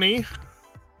 20.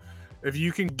 If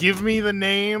you can give me the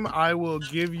name, I will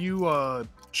give you a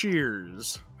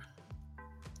cheers.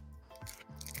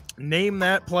 Name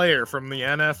that player from the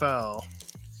NFL.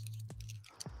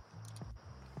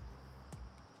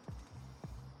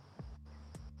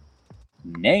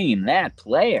 Name that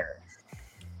player.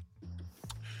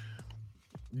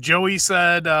 Joey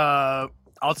said, I'll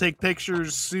take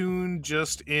pictures soon,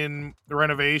 just in the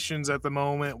renovations at the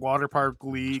moment. Water park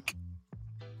leak.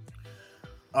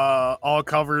 All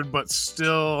covered, but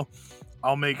still,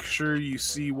 I'll make sure you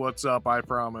see what's up, I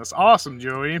promise. Awesome,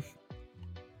 Joey.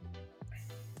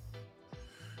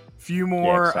 Few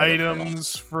more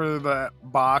items for that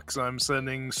box I'm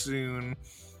sending soon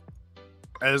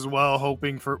as well,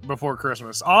 hoping for before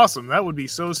Christmas. Awesome. That would be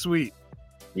so sweet.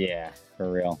 Yeah,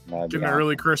 for real. Getting an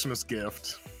early Christmas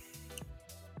gift.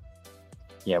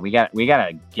 Yeah, we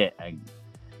gotta get a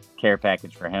care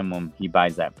package for him when he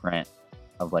buys that print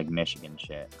of like Michigan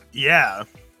shit. Yeah.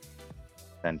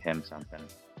 Send him something.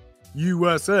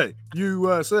 USA,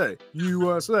 USA,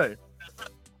 USA.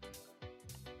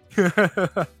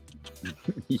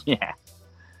 Yeah.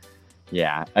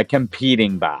 Yeah, a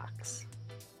competing box.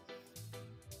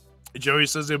 Joey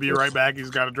says he'll be right back. He's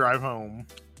got to drive home.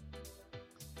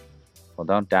 Well,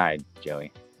 don't die,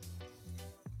 Joey.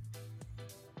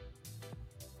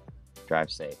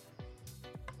 Drive safe.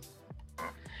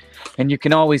 And you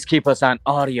can always keep us on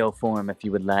audio form if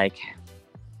you would like.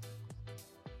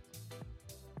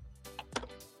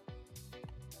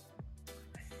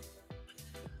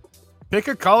 Pick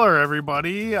a color,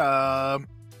 everybody.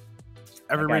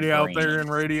 Everybody out green. there in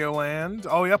Radio Land.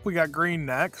 Oh, yep, we got green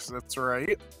next. That's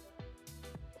right.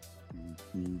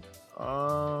 Mm-hmm.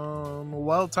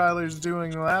 While Tyler's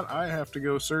doing that, I have to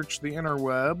go search the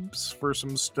interwebs for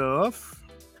some stuff.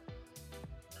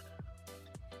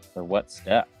 For what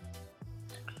stuff?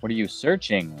 What are you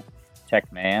searching, Tech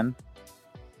Man?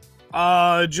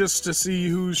 Just to see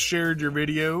who's shared your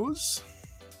videos.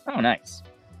 Oh, nice.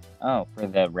 Oh, for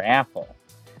the raffle.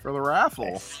 For the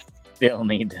raffle. Still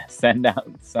need to send out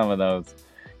some of those.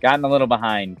 Gotten a little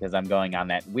behind because I'm going on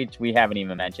that, which we haven't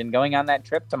even mentioned, going on that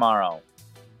trip tomorrow.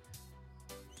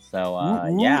 So,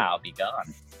 yeah, I'll be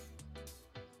gone.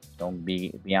 Don't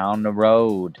be on the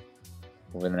road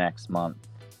over the next month.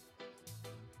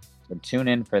 So tune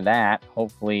in for that.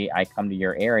 Hopefully I come to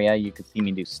your area. You could see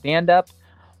me do stand-up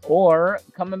or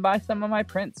come and buy some of my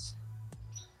prints.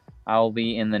 I'll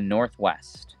be in the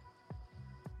Northwest.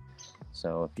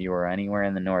 So if you are anywhere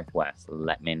in the Northwest,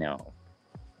 let me know.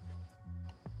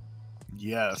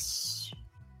 Yes.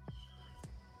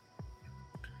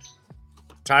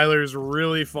 Tyler's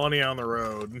really funny on the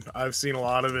road. I've seen a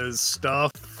lot of his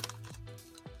stuff.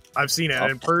 I've seen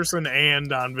it in person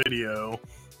and on video,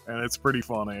 and it's pretty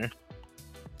funny.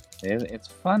 It's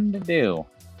fun to do.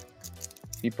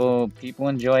 People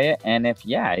enjoy it, and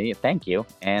thank you,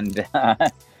 and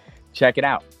check it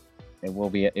out. It will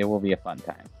be a fun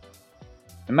time.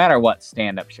 No matter what,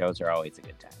 stand-up shows are always a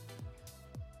good time.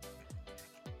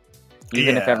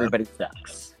 Even if everybody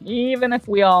sucks. Even if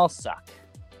we all suck.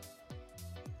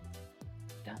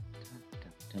 Dun,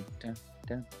 dun, dun, dun,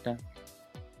 dun, dun.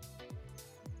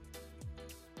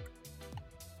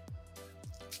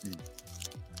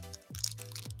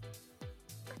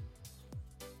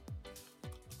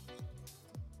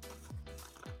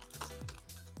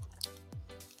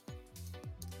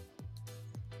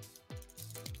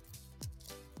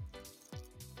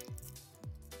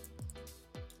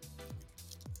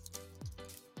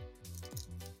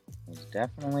 There's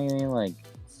definitely like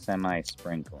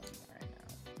semi-sprinkling right now.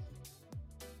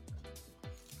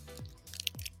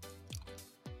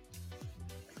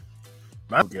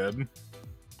 That's good.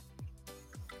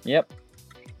 Yep.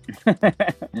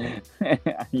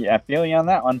 Yeah, I feel you on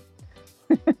that one.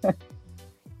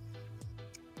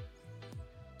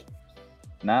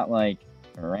 Not like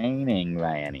raining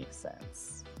by any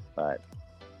sense, but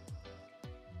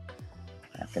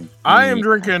I am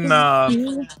drinking.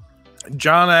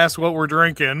 John asked what we're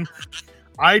drinking.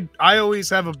 I always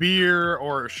have a beer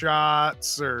or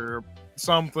shots or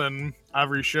something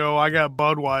every show. I got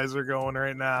Budweiser going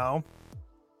right now.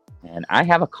 And I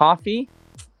have a coffee,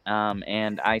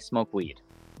 and I smoke weed.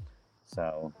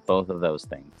 So both of those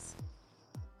things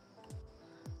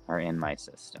are in my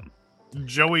system.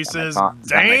 Joey says, got my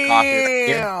coffee right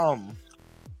here. damn.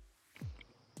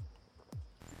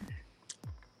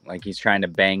 Like he's trying to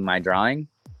bang my drawing.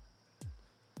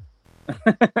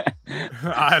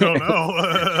 I don't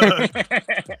know.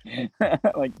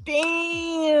 Like,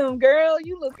 damn, girl,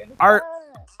 you looking fine.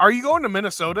 Are you going to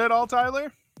Minnesota at all,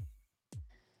 Tyler?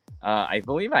 I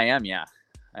believe I am, yeah.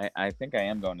 I think I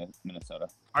am going to Minnesota.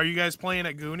 Are you guys playing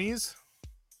at Goonies?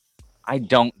 I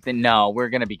don't think, no, we're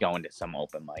going to be going to some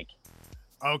open mic.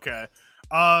 Okay.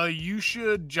 You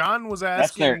should, John was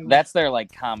asking. That's their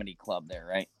like comedy club there,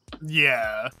 right?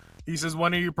 Yeah. He says,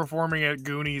 when are you performing at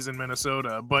Goonies in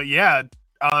Minnesota? But yeah,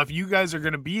 if you guys are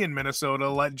going to be in Minnesota,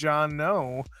 let John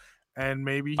know, and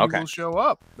maybe he will show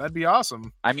up. That'd be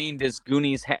awesome. I mean, does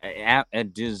Goonies have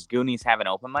an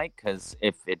open mic? Because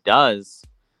if it does,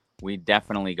 we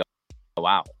definitely go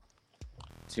out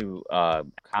to a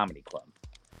comedy club.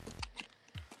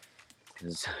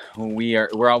 Because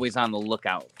we're always on the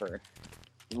lookout for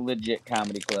legit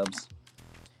comedy clubs.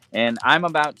 And I'm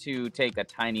about to take a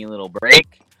tiny little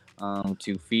break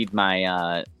to feed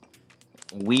my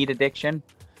weed addiction.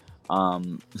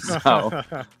 So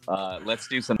let's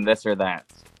do some this or that.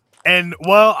 And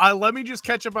well, let me just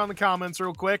catch up on the comments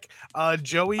real quick.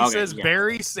 Joey says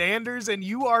Barry Sanders, and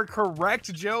you are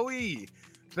correct, Joey.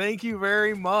 Thank you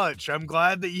very much. I'm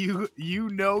glad that you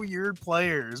know your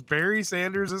players. Barry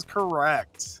Sanders is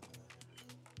correct.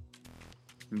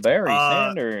 Barry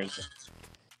Sanders.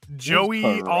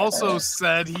 Joey also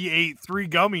said he ate 3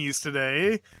 gummies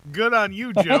today. Good on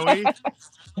you, Joey.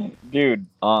 Dude,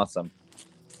 awesome.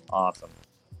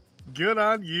 Good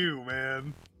on you,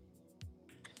 man.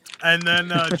 And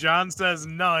then John says,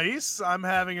 nice. I'm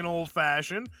having an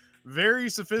old-fashioned. Very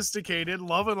sophisticated.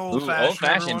 Love an old-fashioned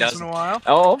every once in a while.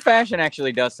 Old-fashioned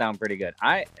actually does sound pretty good.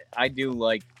 I do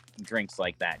like drinks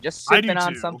like that. Just sipping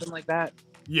on something like that.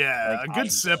 Yeah, like, a good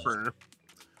sipper.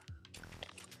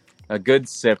 A good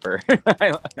sipper.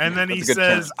 And then he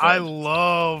says, I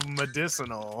love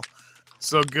medicinal.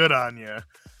 So good on you.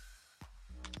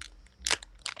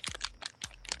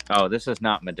 Oh, this is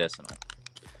not medicinal.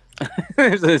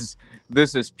 This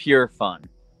is pure fun.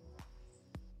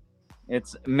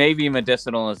 It's maybe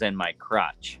medicinal is in my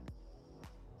crotch.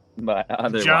 But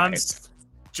otherwise.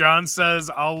 John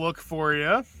says, I'll look for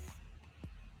you.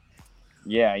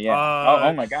 Yeah.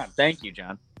 Oh my God. Thank you,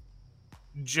 John.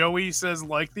 Joey says,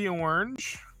 like the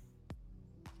orange.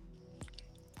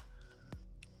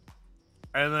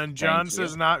 And then John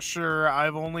says, not sure.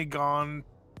 I've only gone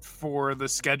for the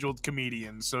scheduled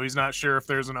comedians, so he's not sure if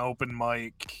there's an open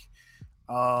mic.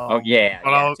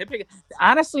 Typically,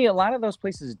 honestly, a lot of those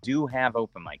places do have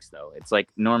open mics, though. It's like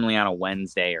normally on a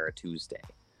Wednesday or a Tuesday.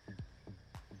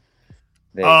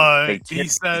 They he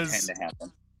says, tend to have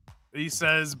them. He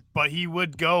says, but he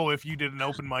would go if you did an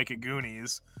open mic at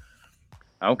Goonies.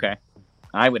 Okay.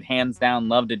 I would hands down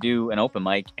love to do an open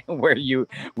mic where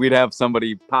we'd have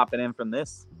somebody popping in from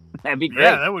this. That'd be great.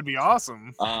 Yeah, that would be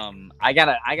awesome. I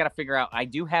gotta figure out. I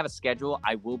do have a schedule.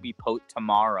 I will be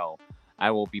tomorrow. I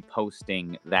will be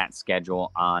posting that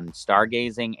schedule on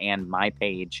Stargazing and my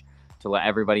page to let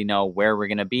everybody know where we're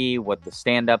gonna be, what the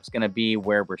stand-up's gonna be,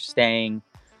 where we're staying.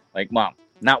 Like, well,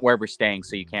 not where we're staying,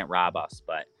 so you can't rob us,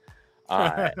 but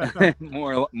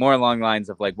more along the lines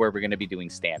of like where we're gonna be doing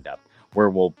stand-up. Where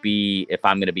we'll be, if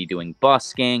I'm going to be doing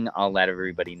busking, I'll let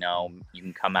everybody know. You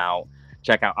can come out,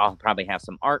 check out. I'll probably have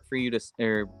some art for you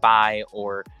to buy,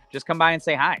 or just come by and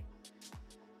say hi.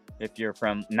 If you're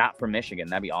not from Michigan,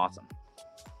 that'd be awesome.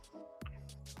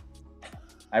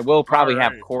 I will probably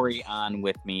have Kory on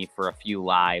with me for a few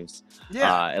lives.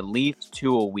 Yeah. At least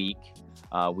 2 a week.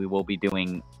 We will be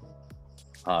doing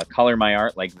color my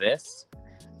art like this.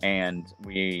 And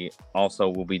we also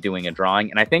will be doing a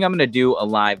drawing. And I think I'm going to do a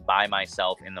live by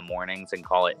myself in the mornings and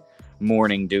call it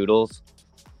Morning Doodles.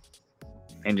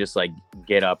 And just like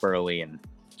get up early and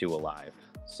do a live.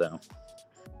 So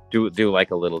do like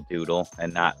a little doodle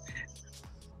and not,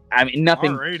 I mean,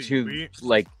 nothing to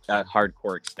like a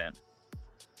hardcore extent.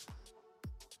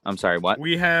 I'm sorry, what?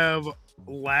 We have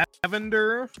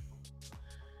lavender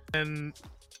and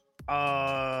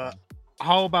how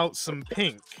about some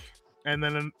pink? And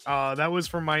then that was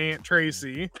from my Aunt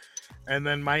Tracy. And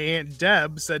then my Aunt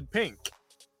Deb said pink.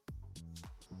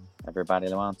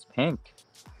 Everybody wants pink.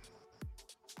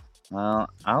 Well,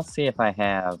 I'll see if I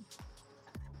have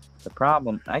the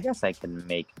problem. I guess I can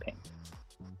make pink.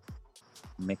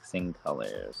 Mixing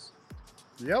colors.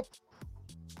 Yep.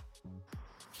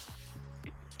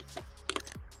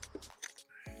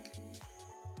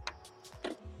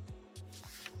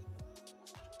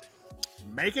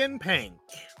 Making pink.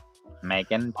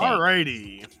 Making pink.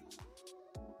 Alrighty.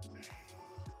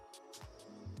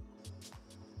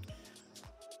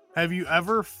 Have you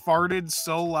ever farted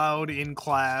so loud in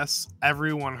class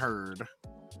everyone heard?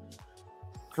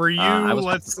 For you,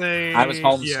 let's say... I was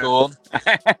homeschooled.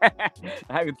 Yeah.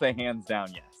 I would say hands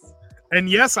down, yes. And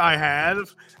yes, I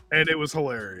have, and it was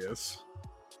hilarious.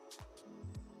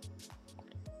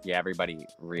 Yeah, everybody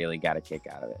really got a kick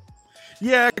out of it.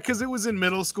 Yeah, because it was in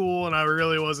middle school, and I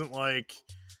really wasn't like...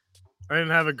 I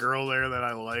didn't have a girl there that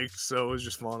I liked, so it was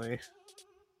just funny.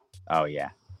 Oh, yeah.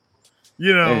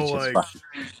 You know, like...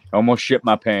 Almost shit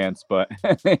my pants, but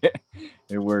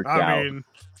it worked out. I mean,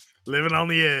 living on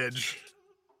the edge.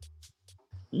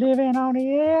 Living on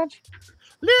the edge.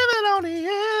 Living on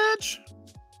the edge.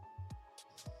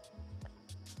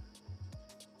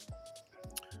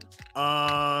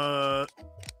 I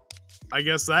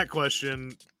guess that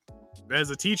question, has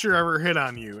a teacher ever hit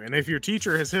on you? And if your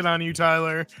teacher has hit on you,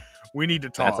 Tyler, we need to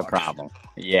talk. That's a problem.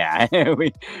 Yeah,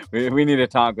 we need to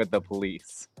talk with the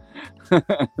police.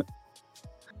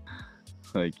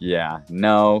 Like, yeah,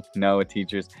 no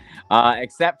teachers.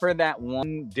 Except for that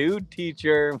one dude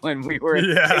teacher when we were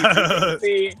yes,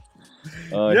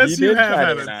 you have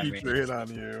had a teacher hit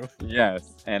on you.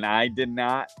 Yes, and I did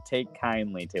not take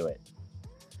kindly to it,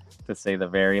 to say the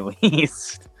very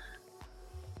least.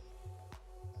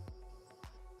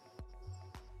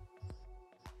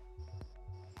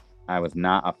 I was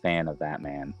not a fan of that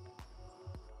man.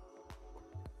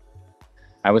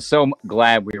 I was so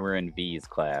glad we were in V's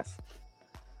class.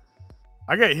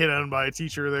 I got hit on by a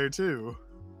teacher there too.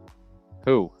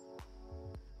 Who?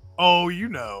 Oh, you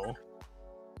know.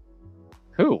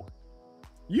 Who?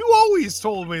 You always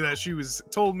told me that she was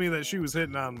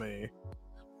hitting on me.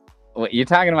 What, you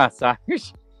talking about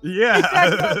Sarge? Yeah.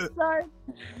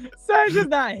 Sarge is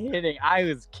not hitting. I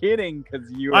was kidding because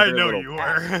you were. I know you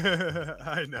were.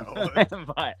 I know.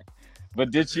 But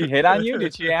did she hit on you?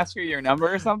 Did she ask you your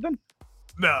number or something?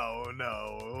 No.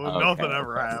 Okay, Nothing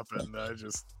ever happened.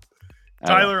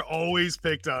 Tyler always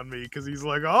picked on me because he's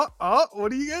like, oh,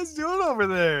 what are you guys doing over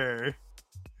there?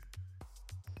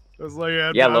 I was like,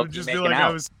 I would just feel like I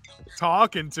was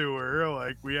talking to her.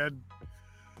 Like we had,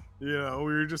 we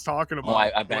were just talking about. Oh,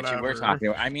 I bet you were talking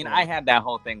to her. I mean, I had that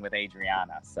whole thing with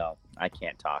Adriana, so I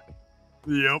can't talk.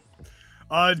 Yep.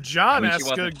 John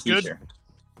asked a good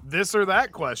this or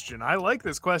that question. I like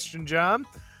this question, John.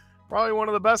 Probably one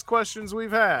of the best questions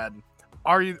we've had.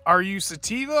 Are you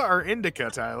sativa or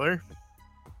indica, Tyler?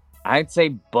 I'd say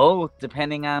both,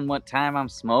 depending on what time I'm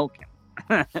smoking.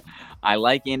 I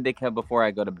like indica before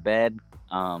I go to bed.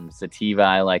 Sativa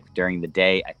I like during the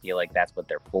day. I feel like that's what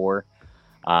they're for.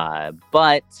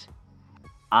 But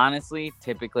honestly,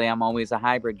 typically I'm always a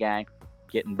hybrid guy,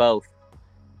 getting both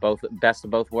best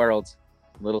of both worlds.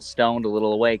 A little stoned, a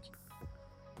little awake.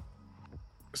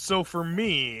 So for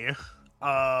me,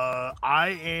 I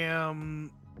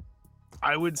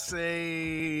would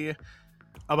say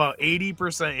about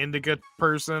 80% indica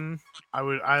person.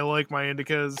 I like my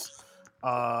indicas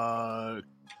because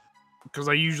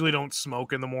I usually don't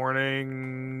smoke in the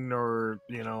morning or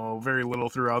very little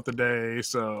throughout the day,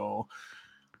 so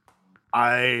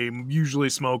I usually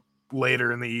smoke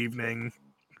later in the evening.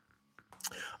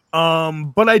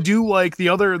 But I do like the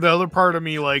other part of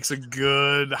me likes a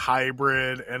good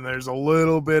hybrid, and there's a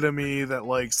little bit of me that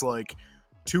likes like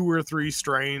 2 or 3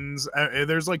 strains.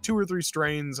 There's like 2 or 3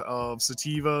 strains of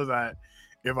sativa that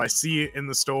if I see it in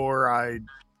the store, I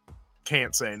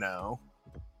can't say no.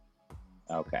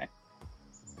 Okay.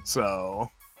 So.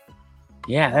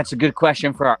 Yeah, that's a good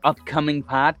question for our upcoming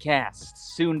podcast,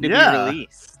 soon to be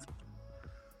released.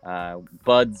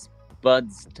 Buds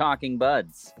Talking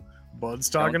Buds. Buds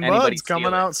Talking Buds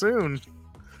coming out soon.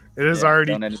 It is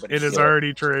already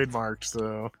trademarked,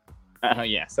 so. Oh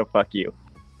yeah, so fuck you.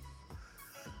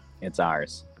 It's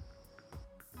ours.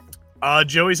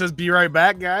 Joey says, be right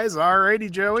back, guys. Alrighty,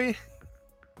 Joey.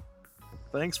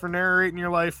 Thanks for narrating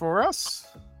your life for us.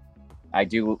 I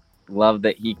do love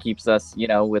that he keeps us,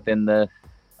 within the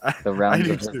realms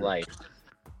of his life.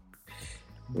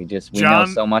 We know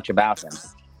so much about him.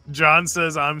 John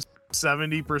says, I'm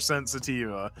 70%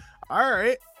 sativa. All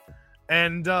right.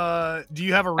 And do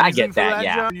you have a reason for that,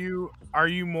 yeah. John? Are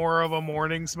you more of a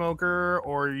morning smoker,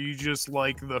 or you just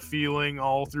like the feeling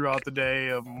all throughout the day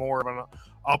of more of an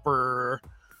upper?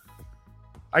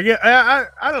 I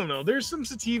don't know. There's some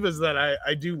sativas that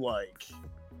I do like,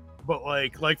 but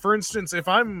like for instance, if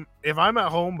I'm at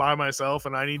home by myself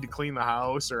and I need to clean the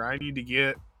house or I need to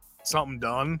get something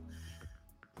done,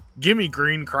 give me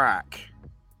green crack.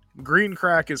 Green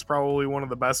crack is probably one of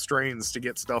the best strains to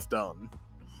get stuff done.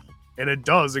 And it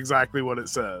does exactly what it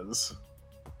says.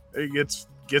 It gets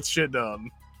shit done.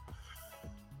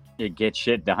 It gets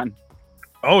shit done?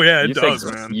 Oh, yeah, it does,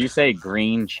 man. You say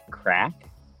green crack?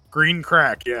 Green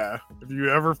crack, yeah. If you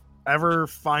ever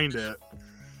find it,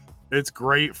 it's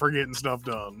great for getting stuff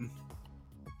done.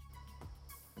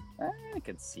 I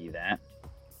could see that.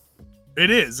 It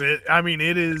is. It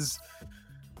is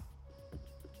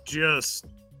just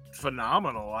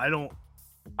phenomenal.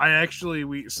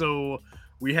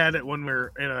 We had it when we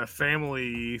were in a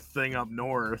family thing up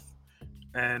north,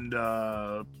 and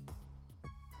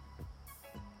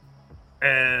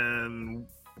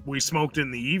we smoked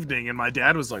in the evening, and my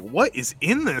dad was like, "What is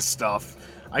in this stuff?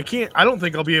 I don't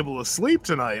think I'll be able to sleep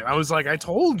tonight." I was like, "I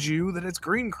told you that it's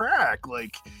green crack.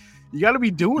 Like, you got to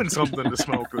be doing something to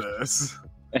smoke this."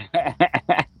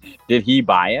 Did he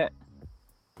buy it?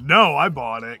 No, I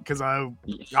bought it because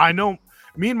I know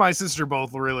me and my sister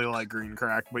both really like green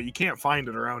crack, but you can't find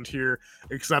it around here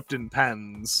except in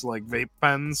pens, like vape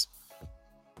pens.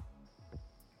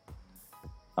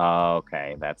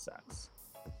 Okay, that sucks.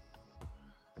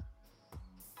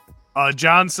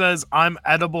 John says, I'm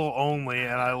edible only,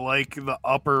 and I like the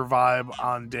upper vibe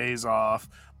on days off.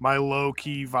 My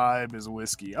low-key vibe is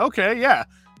whiskey. Okay, yeah.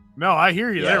 No, I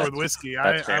hear you there with whiskey.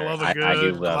 I love a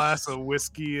good glass of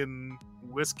whiskey on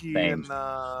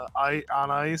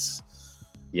ice.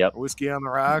 Yep. Whiskey on the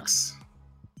rocks.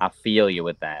 I feel you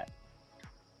with that.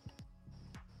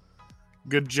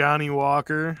 Good Johnny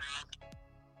Walker.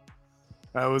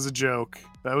 That was a joke.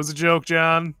 That was a joke,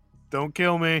 John. Don't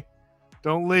kill me.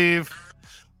 Don't leave.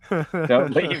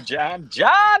 Don't leave, John.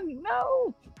 John,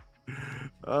 no.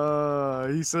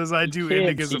 He says I do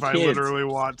indicas if I literally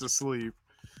want to sleep.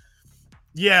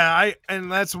 Yeah,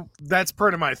 that's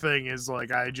part of my thing is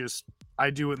like I do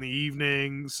it in the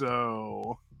evening,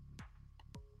 so.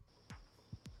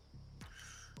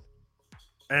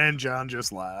 And John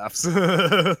just laughs.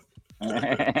 At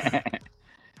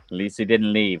least he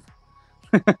didn't leave.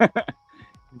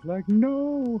 He's like,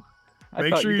 no.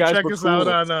 Make sure you check us out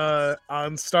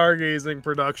on Stargazing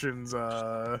Productions,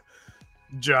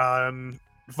 John.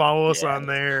 Follow us on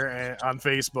there and on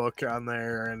Facebook on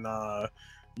there, and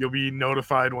you'll be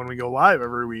notified when we go live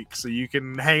every week, so you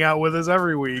can hang out with us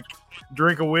every week,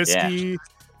 drink a whiskey. Yeah.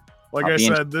 Like I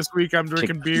said, this week I'm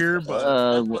drinking beer,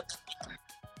 but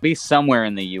be somewhere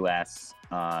in the U.S.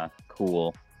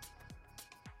 Cool.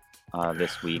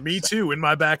 This week. Me too, in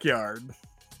my backyard.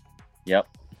 Yep.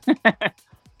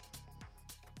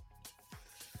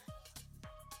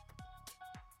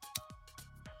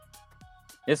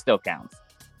 It still counts.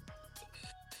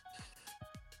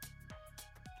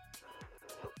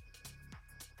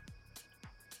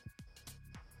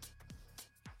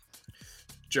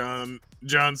 John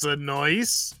said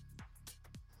nice.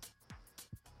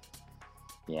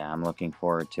 Yeah, I'm looking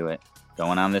forward to it.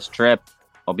 Going on this trip.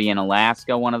 I'll be in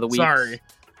Alaska one of the weeks.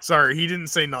 Sorry, he didn't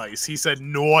say nice. He said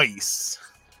noise.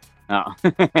 Oh.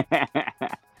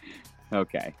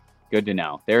 Okay. Good to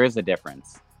know. There is a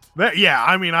difference.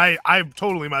 I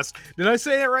totally messed. Did I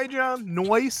say it right, John?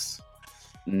 Noise?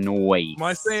 Noise. Am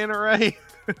I saying it right?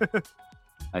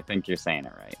 I think you're saying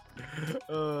it right.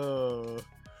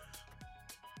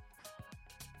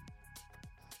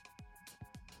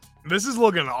 This is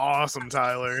looking awesome,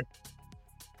 Tyler.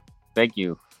 Thank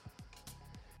you.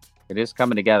 It is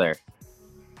coming together.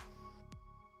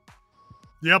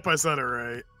 Yep, I said it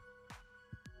right.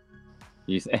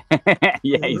 He's like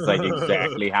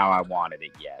exactly how I wanted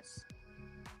it. Yes.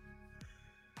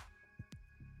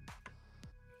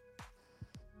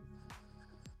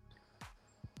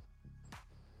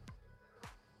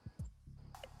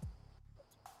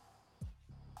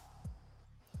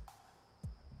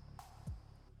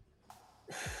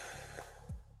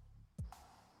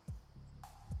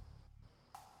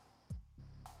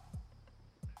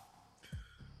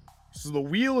 So the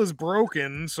wheel is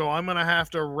broken, so I'm going to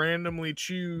have to randomly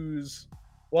choose.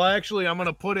 Well, actually, I'm going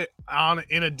to put it on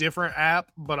in a different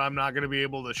app, but I'm not going to be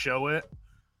able to show it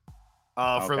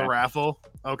for the raffle.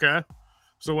 Okay?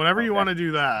 So whenever you want to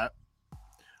do that,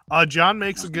 John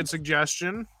makes a good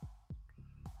suggestion.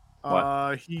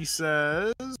 He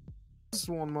says,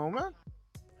 one moment.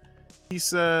 He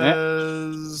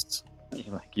says...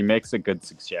 He makes a good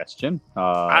suggestion.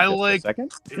 I like. A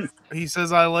second. He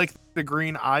says I like the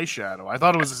green eyeshadow. I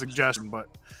thought it was a suggestion, but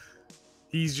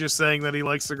he's just saying that he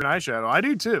likes the green eyeshadow. I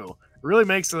do too. It really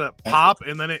makes it pop,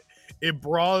 and then it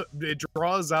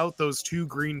draws out those two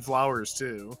green flowers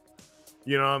too.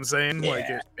 You know what I'm saying? Yeah. Like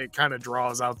it kind of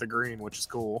draws out the green, which is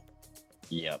cool.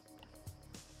 Yep.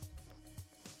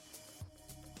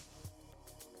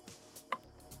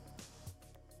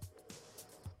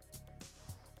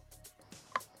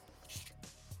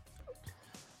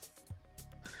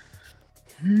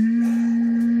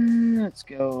 Let's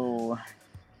go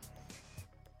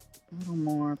a little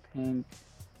more pink.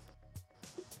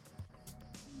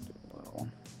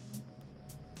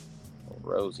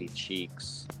 rosy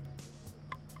cheeks.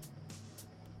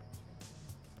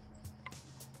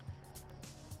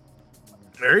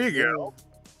 There you go.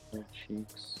 Her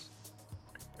cheeks.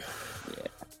 Yeah.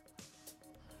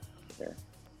 There.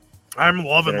 I'm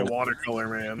loving the watercolor,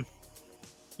 man.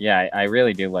 Yeah, I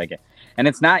really do like it. And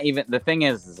it's not even, the thing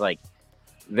is like,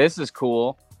 this is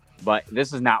cool, but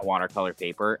this is not watercolor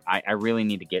paper. I really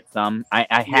need to get some. I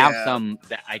have some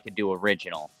that I could do an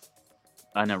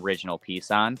original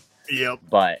piece on. Yep.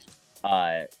 But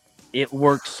it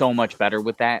works so much better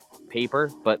with that paper,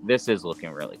 but this is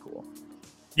looking really cool.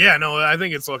 Yeah, no, I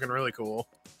think it's looking really cool.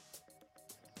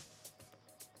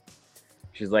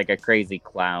 She's like a crazy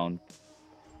clown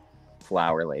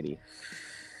flower lady.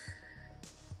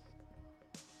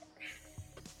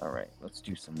 All right, let's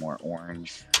do some more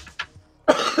orange.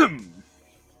 You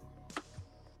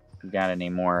got any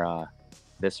more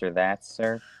this or that,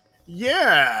 sir?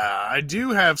 Yeah, I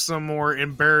do have some more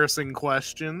embarrassing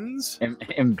questions.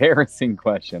 Embarrassing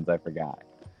questions, I forgot.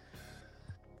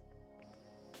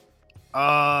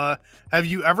 Have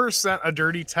you ever sent a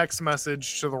dirty text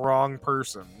message to the wrong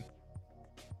person?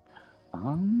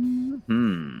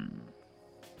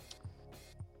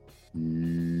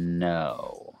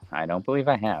 No, I don't believe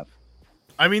I have.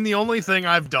 I mean, the only thing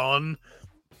I've done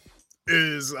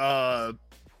is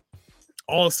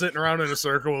all sitting around in a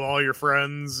circle with all your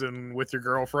friends and with your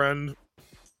girlfriend,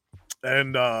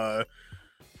 and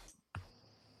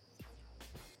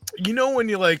you know when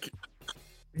you like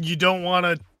you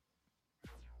want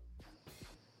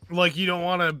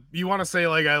to say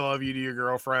like I love you to your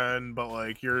girlfriend, but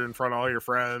like you're in front of all your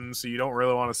friends, so you don't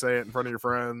really want to say it in front of your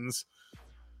friends.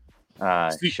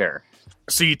 Sure.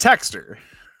 So you text her.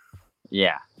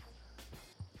 Yeah.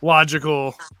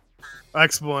 Logical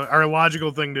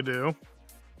thing to do.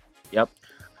 Yep.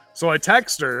 So I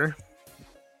text her,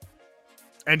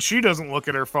 and she doesn't look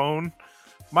at her phone.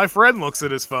 My friend looks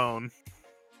at his phone,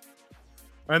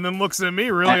 and then looks at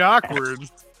me really awkward.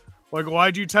 Like,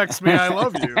 why'd you text me I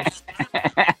love you?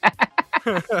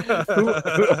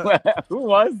 Who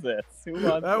was this?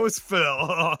 That was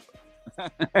Phil.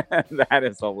 That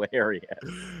is hilarious.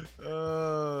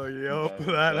 Oh, yep,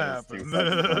 that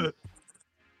happened.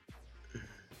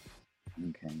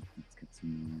 Okay, let's get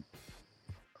some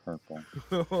purple.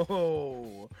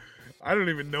 Oh, I don't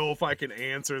even know if I can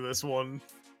answer this one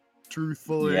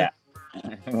truthfully. Yeah.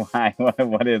 Why?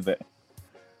 What is it?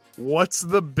 What's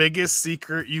the biggest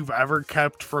secret you've ever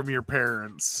kept from your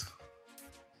parents?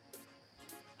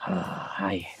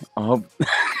 I hope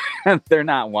they're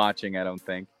not watching, I don't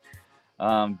think.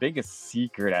 Biggest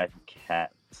secret I've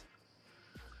kept.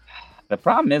 The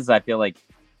problem is, I feel like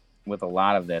with a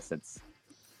lot of this,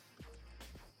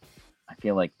 I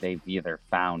feel like they've either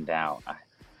found out.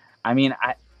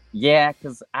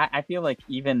 Because I feel like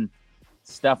even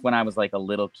stuff when I was like a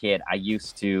little kid, I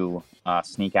used to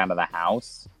sneak out of the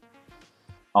house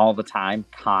all the time,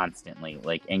 constantly,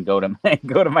 like, and go to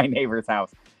my neighbor's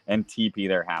house and TP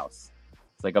their house.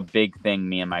 It's like a big thing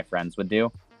me and my friends would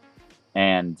do.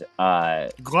 And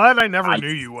glad I never knew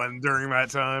you during that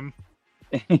time.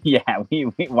 Yeah, we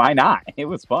why not? It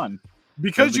was fun.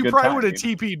 Because you probably would have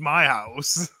TP'd my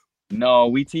house. No,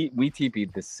 we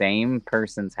TP'd the same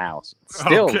person's house.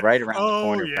 Still right around the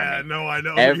corner. Oh yeah, from me. No, I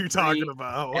know what you're talking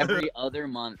about. Every other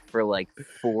month for like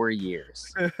 4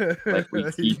 years. Like we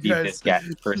TP'd this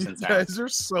person's house. You guys are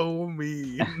so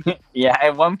mean. Yeah,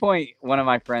 at one point, one of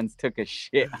my friends took a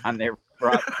shit on their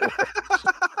front porch.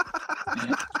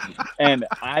 And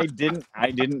I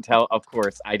didn't tell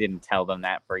them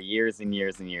that for years and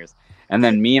years and years. And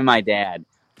then me and my dad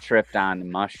tripped on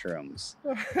mushrooms,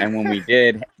 and when we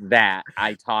did that,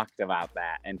 I talked about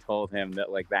that and told him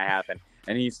that like that happened,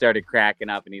 and he started cracking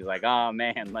up, and he's like, "Oh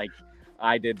man, like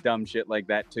I did dumb shit like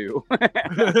that too." Like,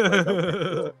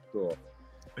 okay, cool.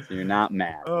 So you're not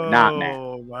mad. Not mad.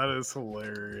 Oh, that is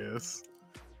hilarious.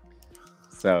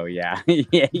 So yeah.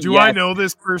 Do I know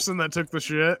this person that took the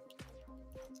shit?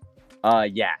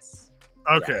 Yes.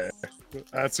 Okay. Yes.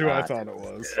 That's who I thought it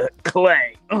was.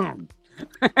 Clay.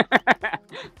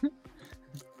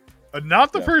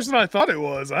 Not the person I thought it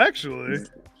was, actually.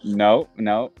 No,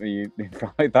 you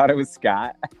probably thought it was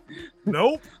Scott.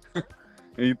 Nope.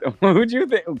 Who'd you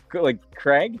think? Like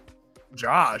Craig?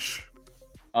 Josh.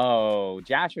 Oh,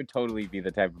 Josh would totally be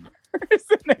the type of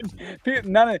person.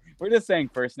 We're just saying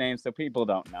first names, so people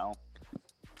don't know.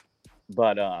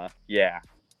 But yeah,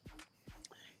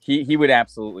 he would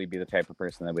absolutely be the type of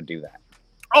person that would do that.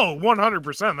 Oh,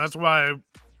 100%. That's why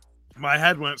my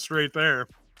head went straight there.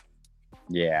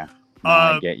 Yeah. No,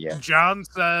 I get you. John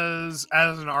says,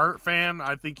 as an art fan,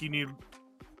 I think she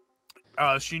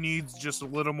needs just a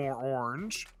little more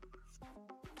orange.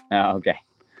 Oh, okay.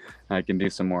 I can do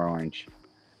some more orange.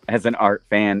 As an art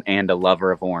fan and a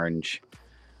lover of orange,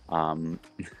 um,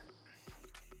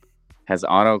 has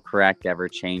autocorrect ever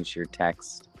changed your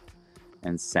text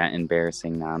and sent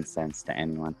embarrassing nonsense to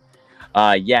anyone?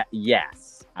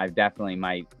 Yes. I've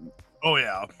definitely Oh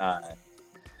yeah.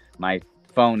 My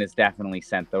phone has definitely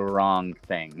sent the wrong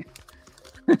thing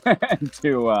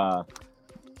to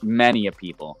many a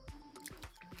people.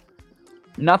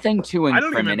 Nothing too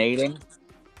incriminating.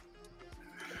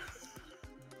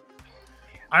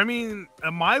 I mean,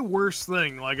 my worst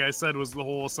thing, like I said, was the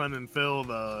whole send and Phil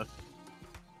the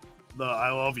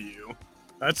I love you.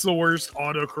 That's the worst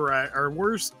autocorrect or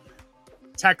worst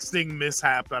texting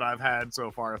mishap that I've had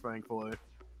so far, thankfully.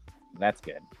 That's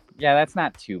good. Yeah, that's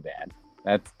not too bad.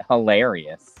 That's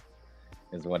hilarious,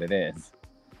 is what it is.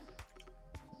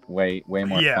 Way more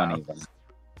funny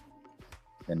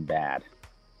than bad.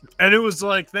 And it was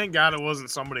like, thank God it wasn't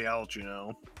somebody else, you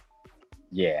know?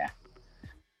 Yeah.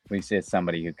 At least it's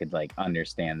somebody who could, like,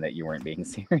 understand that you weren't being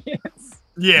serious.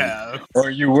 Yeah. Or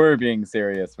you were being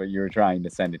serious, but you were trying to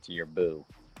send it to your boo.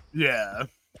 Yeah.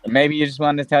 Maybe you just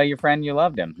wanted to tell your friend you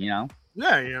loved him, you know?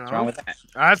 Yeah, you know. What's wrong with that?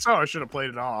 That's how I should have played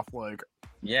it off. Like,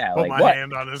 yeah, put like, my what?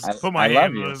 hand on his, put my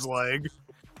hand on his leg.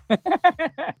 Yeah,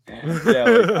 like,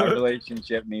 our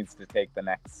relationship needs to take the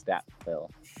next step, Phil.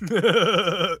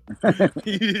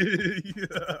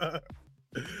 Yeah.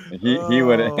 He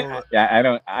would have.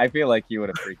 Yeah, I feel like he would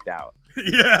have freaked out.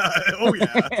 Yeah. Oh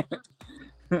yeah.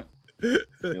 I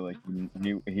feel like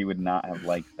he would not have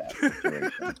liked that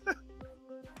situation.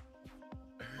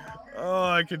 Oh,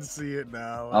 I can see it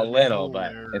now. A little,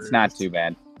 but it's not too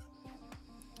bad.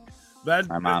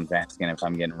 My mom's asking if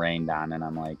I'm getting rained on, and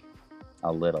I'm like,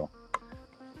 a little.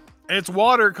 It's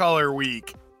watercolor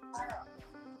week.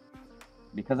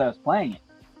 Because I was playing it.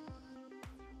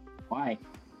 Why?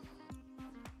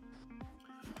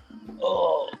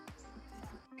 Oh,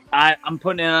 I'm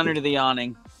putting it under the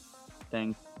awning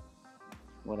thing.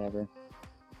 Whatever.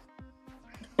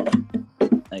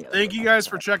 Thank you guys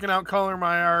for checking out Color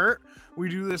My Art. We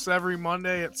do this every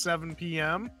Monday at 7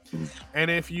 p.m.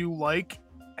 And if you like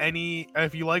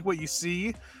what you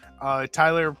see,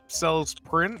 Tyler sells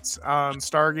prints on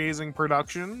Stargazing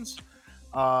Productions.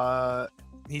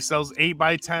 He sells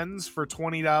 8x10s for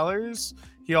 $20.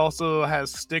 He also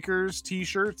has stickers,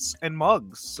 t-shirts, and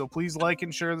mugs. So please like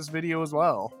and share this video as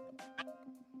well.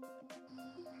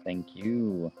 Thank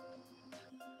you.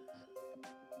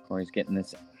 Kory's getting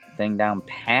this thing down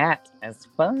pat as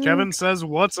fun. Kevin says,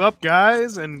 "What's up,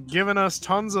 guys?" and giving us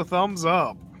tons of thumbs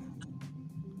up.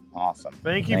 Awesome.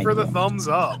 Thank you for the thumbs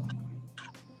up.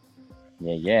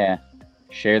 Yeah.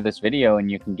 Share this video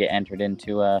and you can get entered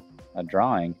into a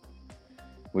drawing,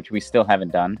 which we still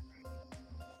haven't done.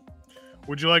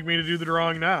 Would you like me to do the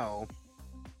drawing now?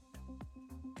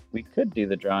 We could do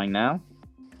the drawing now.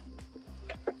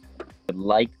 Would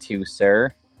like to,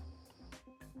 sir.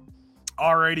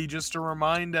 Alrighty, just to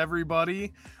remind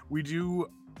everybody, we do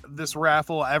this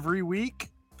raffle every week.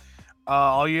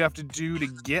 All you have to do to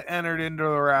get entered into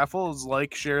the raffle is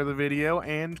like, share the video,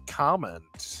 and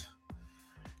comment.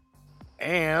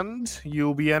 And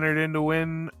you'll be entered in to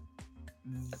win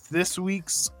this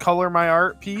week's Color My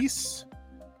Art piece,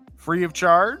 free of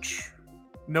charge,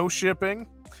 no shipping,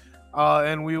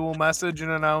 and we will message and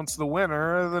announce the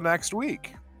winner the next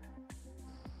week.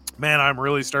 Man, I'm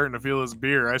really starting to feel this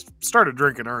beer. I started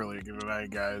drinking early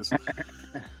tonight, guys.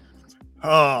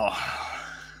 Oh.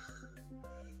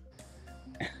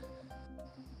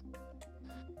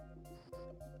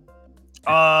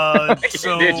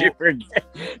 So did you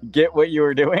get what you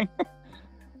were doing?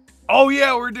 Oh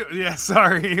yeah, we're doing the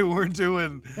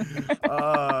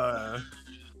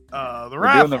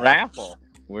raffle.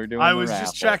 I was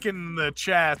just checking the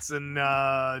chats, and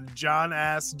John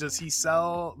asked, "Does he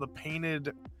sell the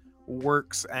painted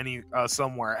works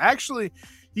somewhere?" Actually,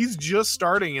 he's just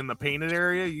starting in the painted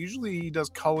area. Usually, he does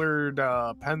colored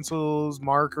pencils,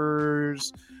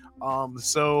 markers.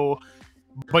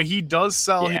 But he does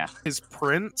sell his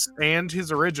prints and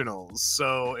his originals.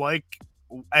 So, like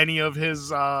any of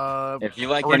his, if you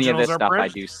like any of this stuff, I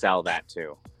do sell that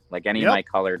too. Like any of my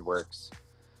colored works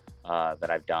that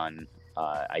I've done.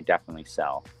 I definitely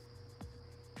sell.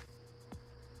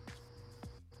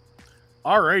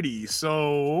 Alrighty,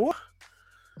 so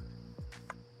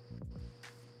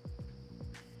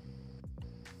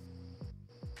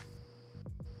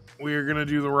we're gonna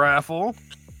do the raffle.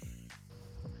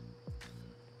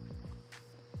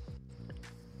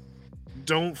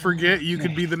 Don't forget, you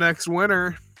could be the next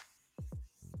winner.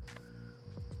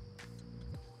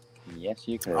 Yes,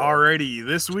 you could. Alrighty,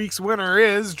 this week's winner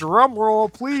is, drum roll,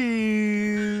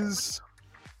 please.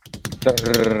 For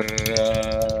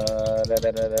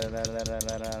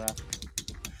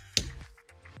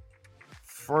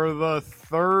the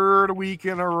third week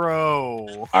in a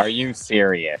row. Are you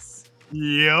serious?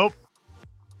 Yep.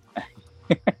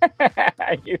 Are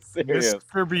you serious?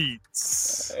 Mr.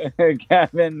 Beats.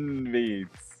 Kevin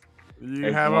Beats. You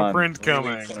has have a won print 3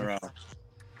 coming. weeks in a row.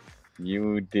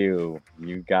 You do.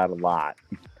 You got a lot.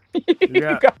 You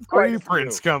got quite 3 a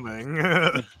prints few. coming.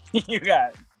 You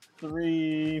got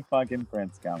 3 fucking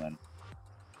prints coming.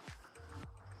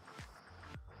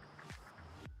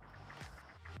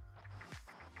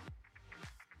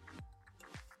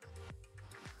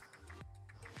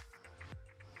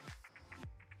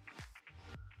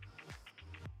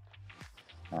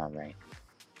 All right.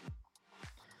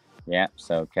 Yeah,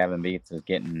 so Kevin Beats is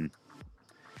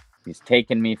he's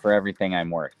taking me for everything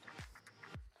I'm worth.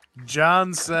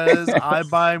 John says I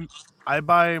buy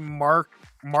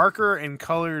marker and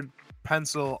colored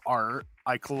pencil art.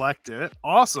 I collect it.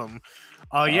 Awesome.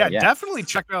 Yeah, definitely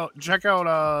check out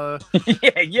yeah,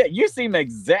 you seem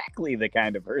exactly the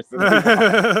kind of person.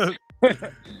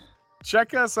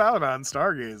 check us out on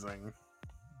Stargazing.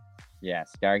 Yeah,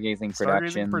 Stargazing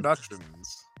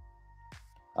Productions.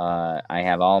 I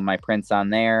have all my prints on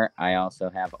there. I also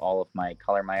have all of my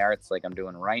color my arts like I'm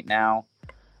doing right now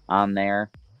on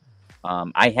there.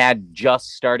 I had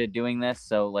just started doing this,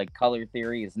 so like color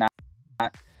theory is not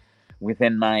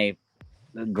within my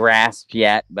grasp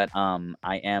yet, but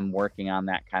I am working on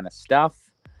that kind of stuff.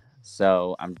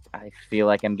 So I feel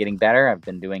like I'm getting better. I've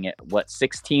been doing it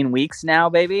 16 weeks now,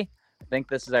 baby. I think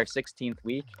this is our 16th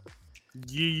week.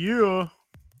 Yeah.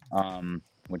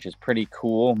 Which is pretty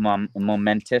cool,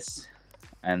 momentous.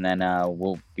 And then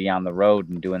we'll be on the road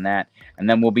and doing that. And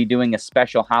then we'll be doing a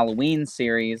special Halloween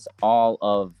series all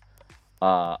of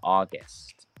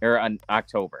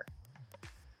October.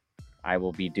 I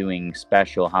will be doing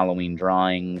special Halloween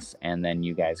drawings, and then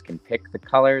you guys can pick the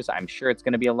colors. I'm sure it's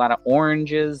going to be a lot of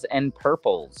oranges and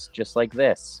purples, just like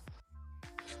this.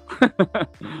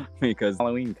 Because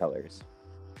Halloween colors.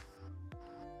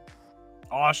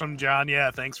 Awesome, John. Yeah,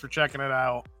 thanks for checking it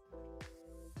out.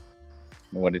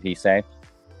 What did he say?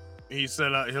 He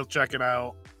said he'll check it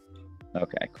out.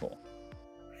 Okay, cool.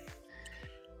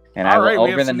 And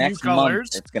over the next month,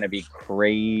 it's going to be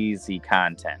crazy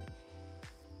content.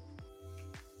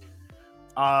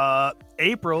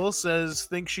 April says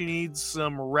think she needs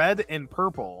some red and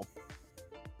purple.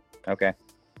 Okay.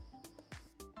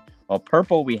 Well,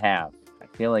 purple we have. I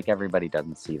feel like everybody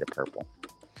doesn't see the purple.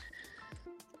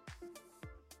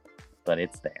 But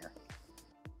it's there.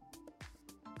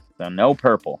 So no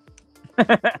purple.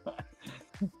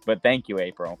 But thank you,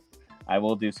 April. I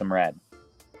will do some red.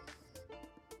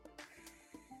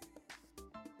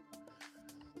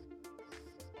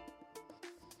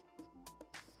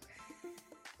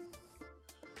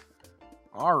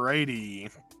 Alrighty.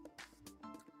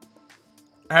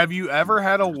 Have you ever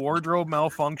had a wardrobe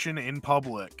malfunction in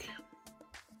public?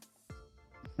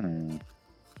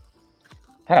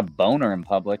 Had a boner in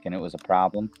public and it was a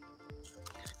problem.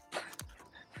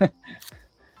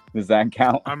 Does that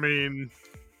count? I mean,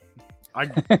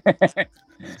 it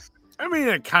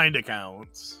kind of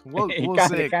counts. We'll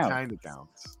say it kind of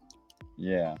counts.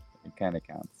 Yeah, it kind of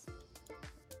counts.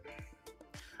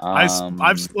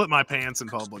 I've split my pants in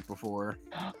public before.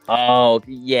 Oh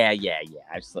yeah.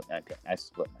 I've split my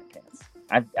pants.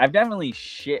 I've definitely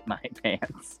shit my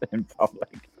pants in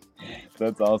public.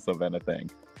 That's also been a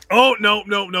thing. Oh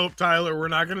no, Tyler, we're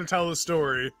not gonna tell the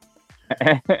story.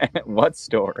 What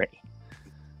story?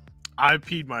 I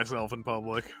peed myself in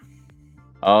public.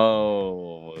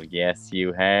 Oh yes,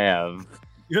 you have.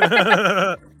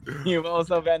 You've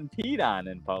also been peed on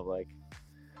in public.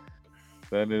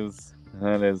 That is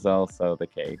also the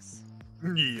case.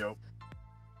 Yep.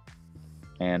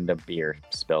 And a beer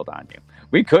spilled on you.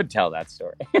 We could tell that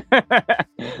story.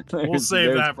 We'll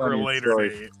save that for a later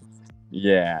date.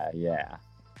 Yeah.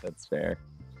 That's fair.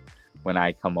 When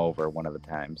I come over one of the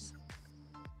times,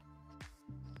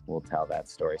 we'll tell that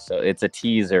story. So it's a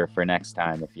teaser for next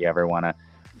time. If you ever want to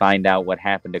find out what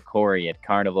happened to Kory at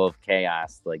Carnival of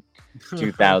Chaos, like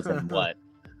 2000, what?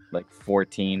 Like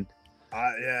 14?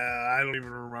 Yeah, I don't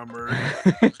even remember.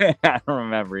 I don't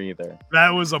remember either. That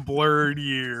was a blurred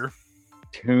year.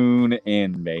 Tune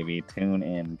in, baby. Tune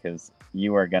in, because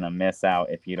you are going to miss out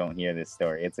if you don't hear this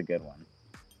story. It's a good one.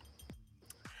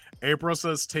 April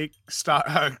says,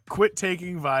 quit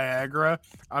taking Viagra.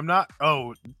 I'm not...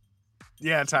 Oh,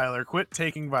 yeah, Tyler, quit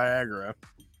taking Viagra.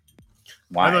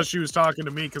 Why? I thought she was talking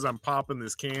to me because I'm popping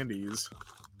these candies.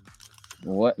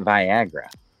 What Viagra?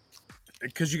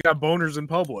 Because you got boners in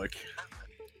public.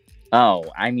 Oh,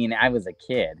 I mean, I was a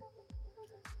kid.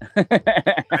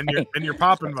 And you're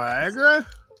popping Viagra?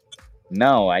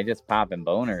 No, I just popping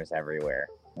boners everywhere.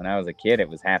 When I was a kid, it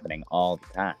was happening all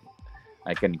the time.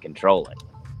 I couldn't control it.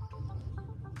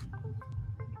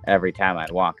 Every time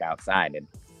I'd walk outside, it'd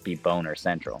be boner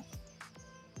central.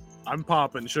 I'm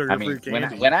popping sugar-free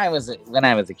candy. When I was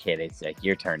a kid, it's like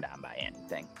you're turned on by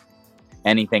anything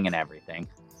and everything,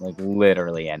 like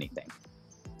literally anything.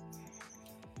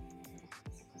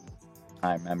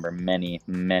 I remember many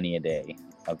a day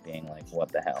of being like,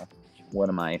 "What the hell? What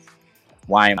am I?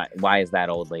 Why is that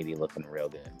old lady looking real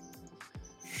good?"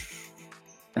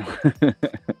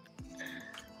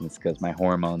 It's because my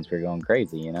hormones were going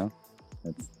crazy, you know.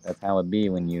 That's how it be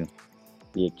when you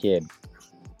be a kid.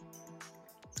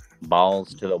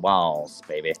 Balls to the walls,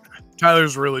 baby.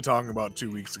 Tyler's really talking about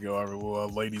 2 weeks ago,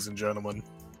 ladies and gentlemen.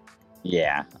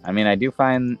 Yeah, I mean, I do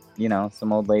find,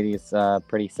 some old ladies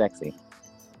pretty sexy.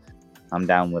 I'm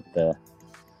down with the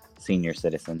senior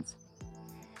citizens.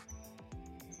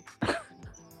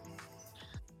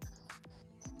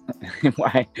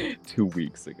 Why 2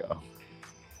 weeks ago?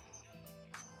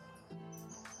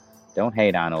 Don't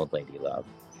hate on old lady love.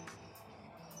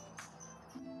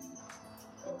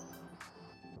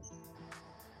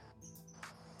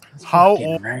 How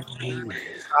old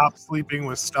stop sleeping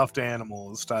with stuffed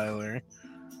animals, Tyler?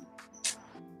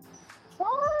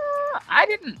 I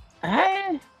didn't.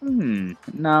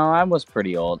 No, I was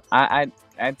pretty old. I'd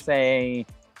say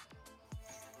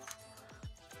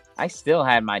I still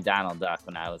had my Donald Duck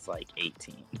when I was like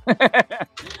 18.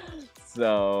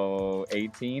 So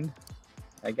 18,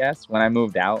 I guess, when I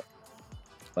moved out,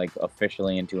 like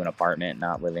officially into an apartment,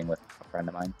 not living with a friend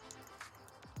of mine.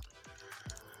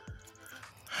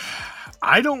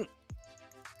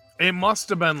 It must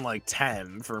have been like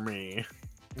 10 for me.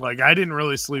 Like, I didn't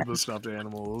really sleep with stuffed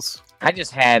animals. I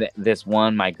just had this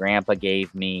one my grandpa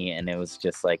gave me, and it was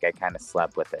just like I kind of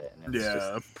slept with it. And it was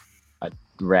just a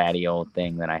ratty old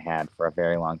thing that I had for a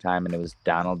very long time, and it was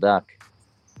Donald Duck.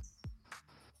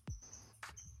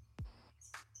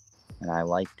 And I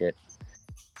liked it.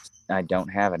 I don't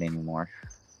have it anymore,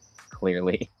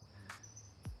 clearly.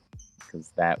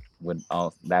 Because that would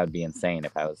be insane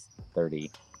if I was 33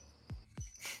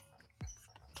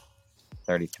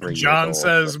 John years old.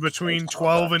 says between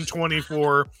 12 and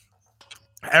 24,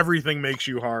 everything makes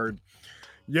you hard.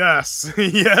 Yes,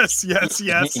 yes.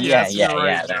 Yeah.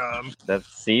 Right, John.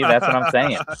 That's what I'm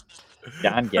saying.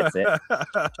 John gets it.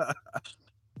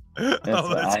 That's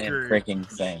what I am freaking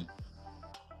saying.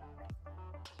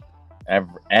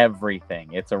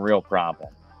 Everything. It's a real problem.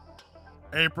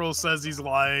 April says he's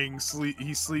lying.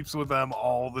 He sleeps with them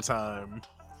all the time.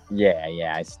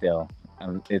 Yeah. It's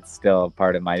still a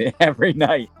part of my every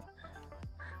night.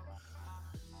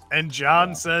 And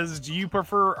John says, do you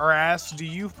prefer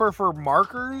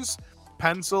markers,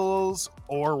 pencils,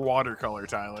 or watercolor,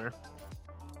 Tyler?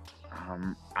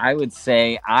 I would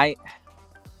say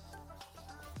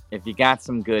if you got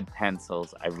some good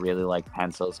pencils, I really like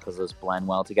pencils because those blend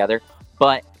well together.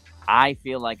 But I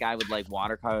feel like I would like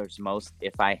watercolors most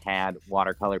if I had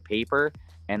watercolor paper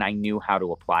and I knew how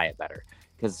to apply it better.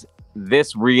 Because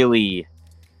this really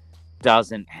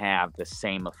doesn't have the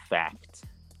same effect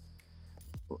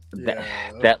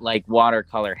that like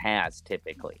watercolor has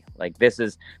typically. Like this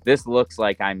looks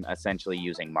like I'm essentially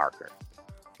using marker.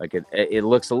 Like it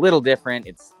looks a little different.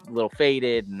 It's a little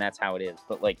faded, and that's how it is.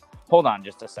 But like, hold on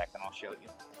just a second. I'll show you.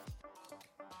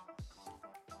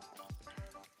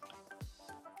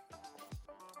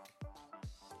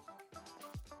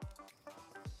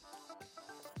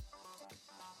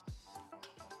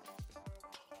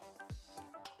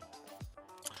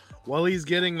 While he's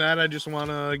getting that, I just want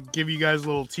to give you guys a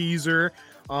little teaser.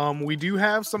 We do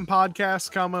have some podcasts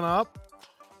coming up,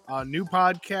 new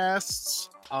podcasts,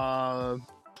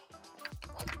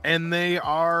 and they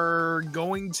are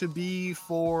going to be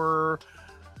for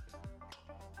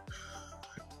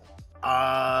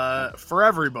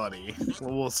everybody.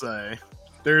 We'll say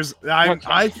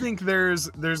I think there's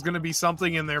going to be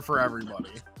something in there for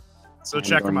everybody. So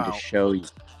check them out. Show you.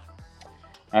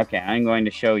 Okay, I'm going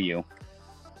to show you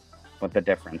what the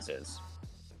difference is.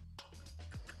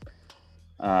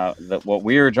 What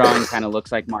we were drawing kind of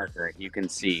looks like marker. As you can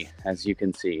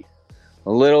see,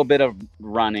 a little bit of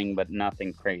running, but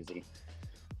nothing crazy.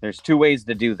 There's two ways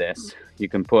to do this. You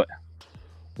can put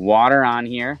water on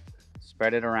here,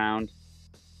 spread it around,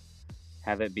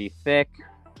 have it be thick,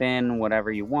 thin,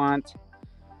 whatever you want.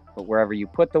 But wherever you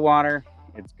put the water,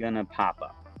 it's gonna pop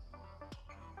up.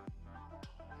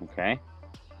 Okay.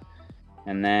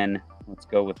 And then let's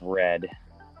go with red.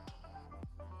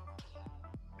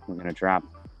 We're going to drop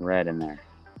red in there.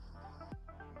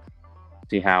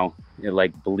 See how it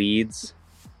like bleeds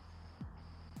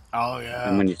Oh yeah.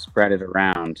 And when you spread it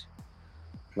around,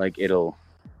 like it'll,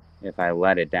 if I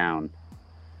let it down,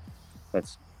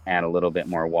 let's add a little bit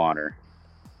more water.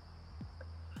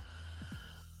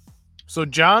 So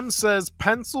John says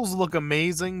pencils look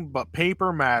amazing, but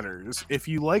paper matters. If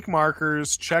you like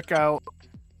markers, check out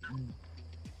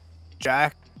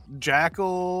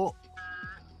Jackal.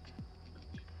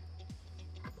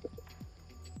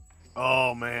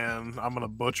 Oh man, I'm gonna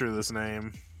butcher this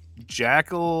name.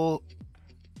 Jackal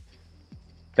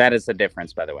That is the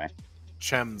difference, by the way.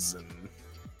 Chemsen.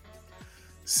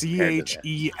 Compared to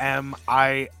this.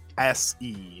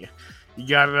 Chmise. You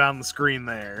got it on the screen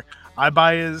there. I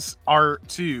buy his art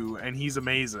too, and he's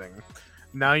amazing.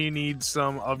 Now you need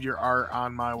some of your art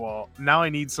on my wall. Now I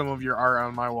need some of your art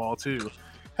on my wall too.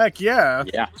 Heck yeah.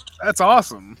 Yeah. That's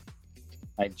awesome.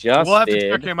 I just We'll have to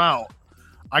did check him out.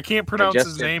 I can't pronounce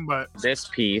his name, but this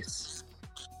piece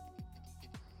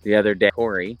the other day,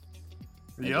 Kory.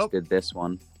 I yep. just did this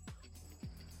one.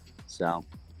 So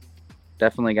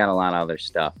definitely got a lot of other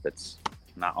stuff that's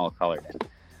not all colored in.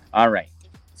 All right.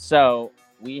 So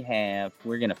we're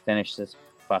going to finish this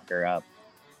fucker up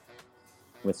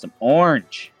with some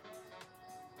orange.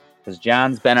 Because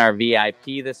John's been our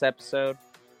VIP this episode.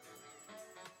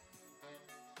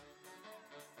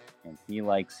 And he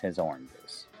likes his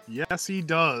oranges. Yes, he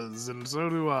does. And so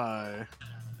do I.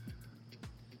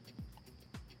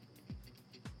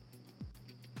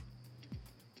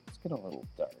 Let's get a little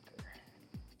darker.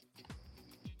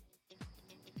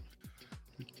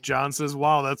 John says,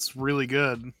 wow, that's really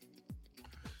good.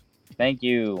 Thank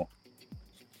you.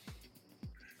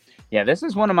 Yeah, this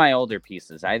is one of my older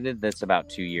pieces. I did this about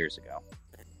 2 years ago.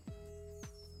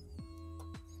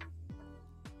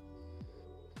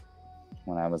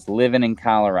 When I was living in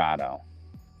Colorado.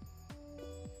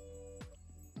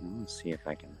 Let's see if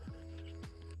I can.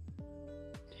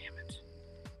 Damn it.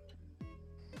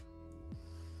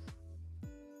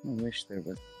 I wish there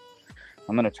was.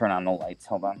 I'm going to turn on the lights.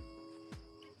 Hold on.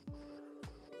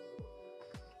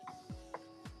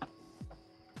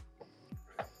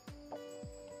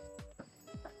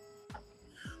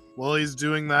 While he's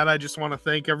doing that, I just want to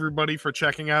thank everybody for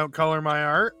checking out Color My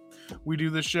Art. We do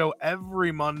this show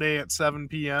every Monday at 7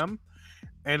 p.m.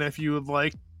 And if you would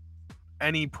like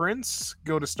any prints,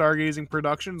 go to Stargazing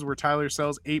Productions, where Tyler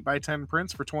sells 8x10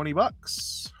 prints for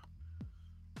 $20.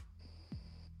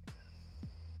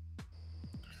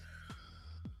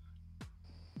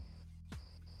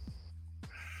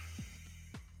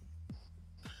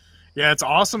 Yeah, it's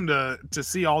awesome to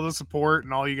see all the support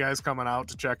and all you guys coming out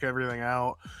to check everything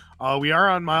out. We are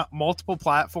on multiple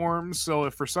platforms, so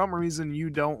if for some reason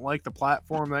you don't like the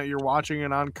platform that you're watching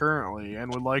it on currently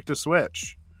and would like to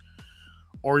switch,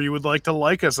 or you would like to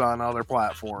like us on other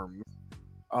platforms,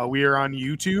 we are on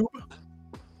YouTube,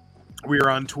 we are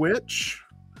on Twitch,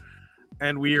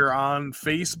 and we are on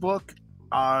Facebook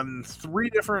on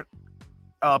 3 different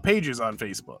pages on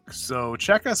Facebook. So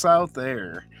check us out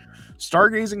there.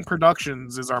 Stargazing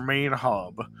Productions is our main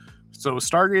hub. So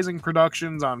Stargazing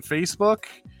Productions on Facebook,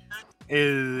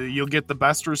 you'll get the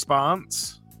best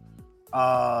response.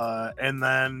 And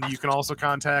then you can also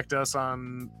contact us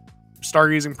on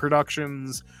Stargazing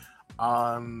Productions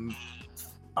on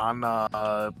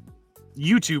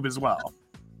YouTube as well.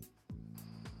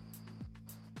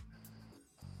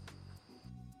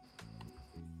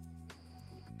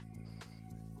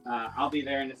 I'll be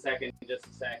there in a second, just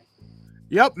a sec.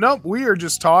 Yep, nope, we are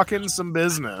just talking some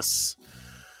business.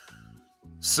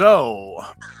 So,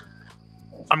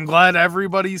 I'm glad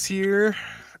everybody's here.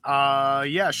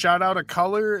 Yeah, shout out a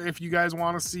color if you guys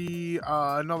want to see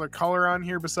another color on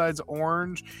here besides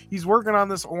orange. He's working on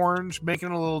this orange, making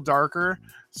it a little darker.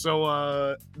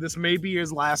 So, this may be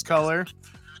his last color.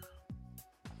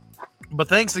 But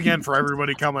thanks again for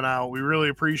everybody coming out. We really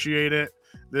appreciate it.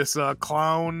 This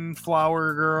clown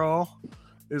flower girl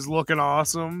is looking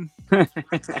awesome.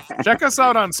 Check us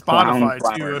out on Spotify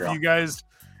too.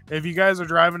 If you guys are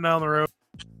driving down the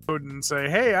road and say,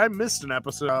 "Hey, I missed an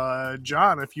episode,"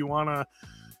 John, if you want to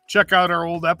check out our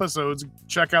old episodes,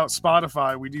 check out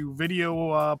Spotify. We do video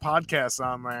podcasts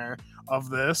on there of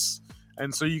this,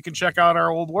 and so you can check out our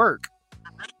old work.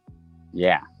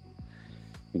 Yeah,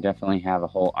 we definitely have a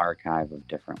whole archive of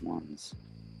different ones.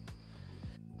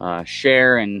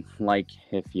 Share and like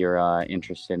if you're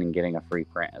interested in getting a free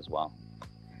print as well.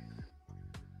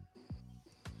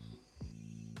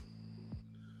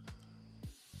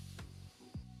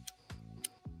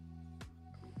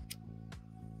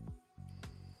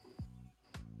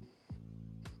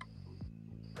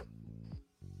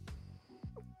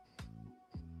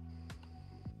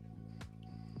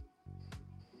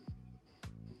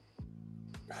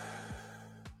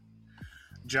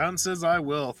 John says I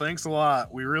will. Thanks a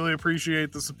lot. We really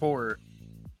appreciate the support.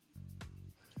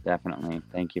 Definitely.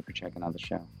 Thank you for checking out the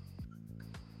show.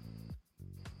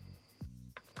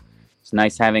 It's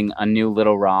nice having a new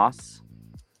little Ross,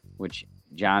 which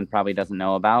John probably doesn't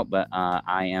know about, but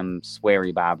I am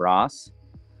Sweary Bob Ross.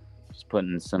 Just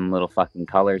putting some little fucking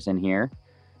colors in here.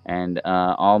 And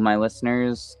all my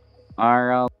listeners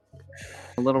are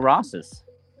little Rosses.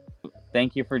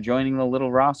 Thank you for joining the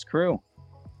Little Ross crew.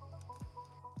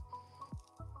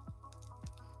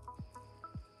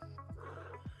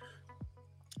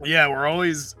 Yeah, we're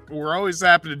always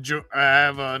happy to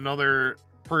have another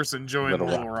person join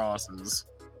Little Rosses.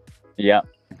 Yep,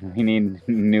 we need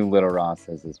new Little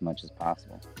Rosses as much as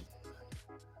possible.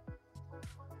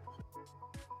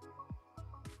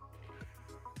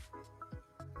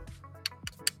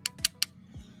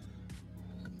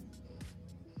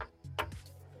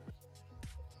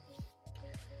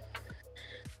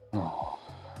 Oh,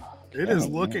 it is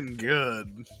looking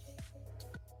good.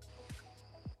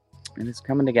 And it's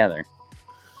coming together.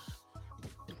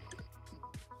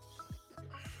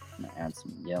 I'm gonna add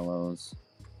some yellows.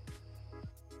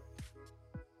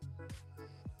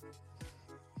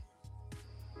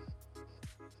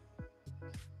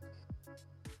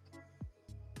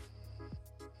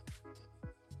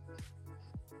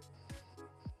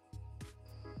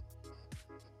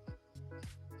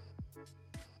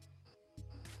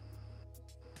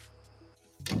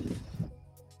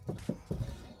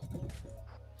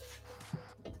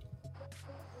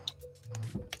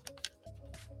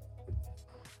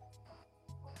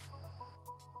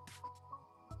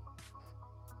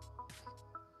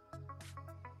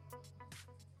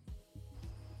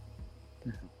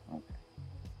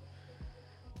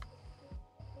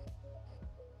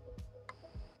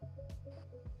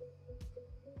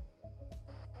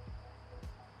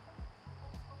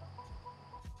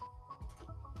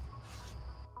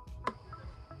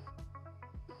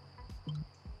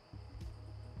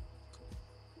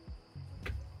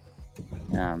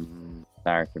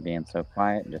 Sorry for being so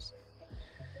quiet. Just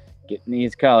getting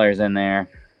these colors in there.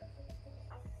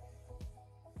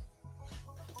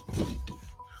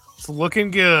 It's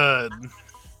looking good.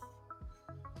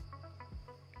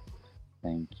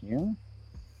 Thank you.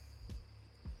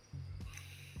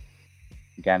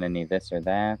 Got any this or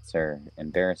that's or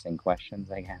embarrassing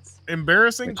questions, I guess?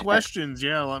 Embarrassing questions,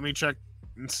 yeah. Let me check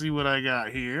and see what I got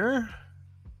here.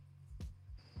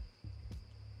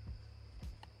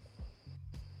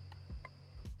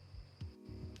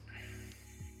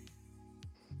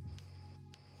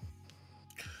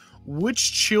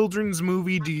 Which children's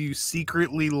movie do you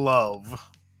secretly love?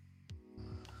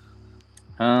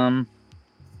 I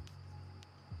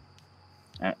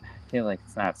feel like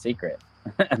it's not secret.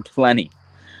 Plenty.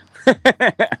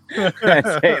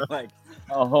 I'd say like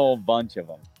a whole bunch of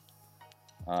them.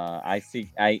 I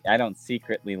don't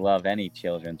secretly love any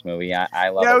children's movie. I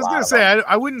love. Yeah, I was gonna say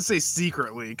I wouldn't say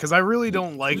secretly because I really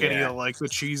don't like any of like the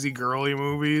cheesy girly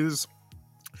movies.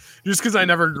 Just because I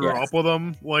never grew up with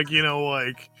them, like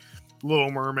like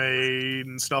Little Mermaid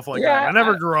and stuff like that. I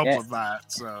never grew up with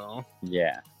that, so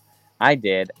yeah, I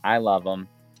did. I love them.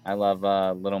 I love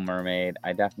Little Mermaid.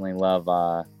 I definitely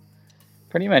love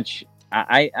pretty much.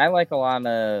 I like a lot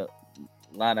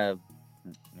of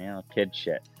kid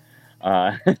shit.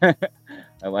 I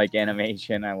like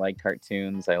animation. I like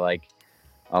cartoons. I like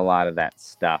a lot of that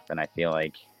stuff, and I feel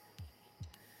like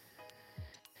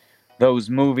those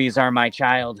movies are my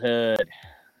childhood.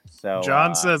 So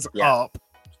John says Up.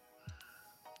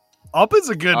 Up is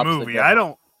a good movie. I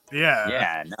don't. Yeah.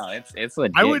 Yeah. No, it's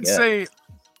legit. I would say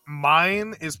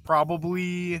mine is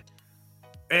probably.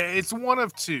 It's one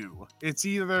of two. It's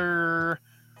either.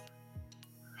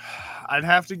 I'd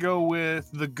have to go with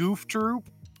The Goof Troop.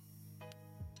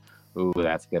 Ooh,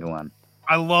 that's a good one.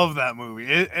 I love that movie.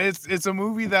 It's a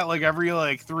movie that like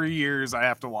every 3 years I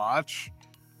have to watch.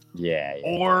 Yeah.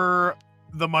 Or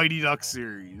the Mighty Ducks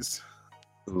series.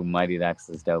 Ooh, Mighty Ducks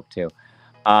is dope too.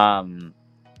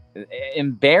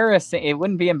 Embarrassing. It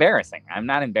wouldn't be embarrassing. I'm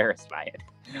not embarrassed by it.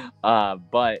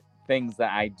 But things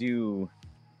that I do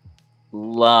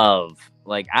love,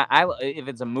 like I if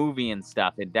it's a movie and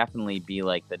stuff, it'd definitely be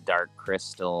like the Dark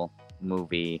Crystal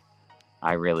movie.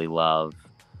 I really love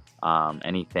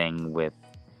anything with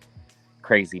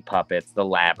crazy puppets, The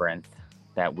Labyrinth,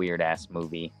 that weird ass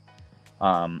movie.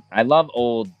 I love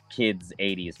old kids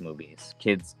 80s movies.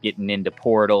 Kids getting into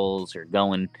portals or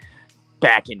going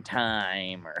back in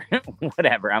time or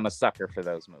whatever. I'm a sucker for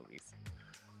those movies.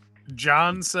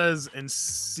 John says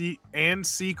and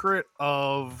Secret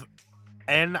of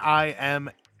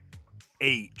NIMH.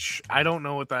 I don't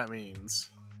know what that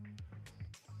means.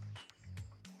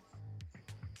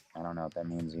 I don't know what that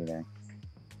means either.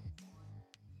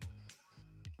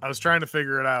 I was trying to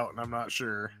figure it out, and I'm not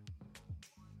sure.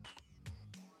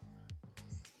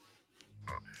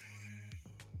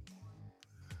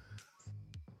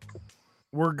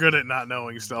 We're good at not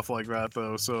knowing stuff like that,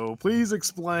 though. So please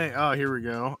explain. Oh, here we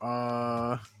go.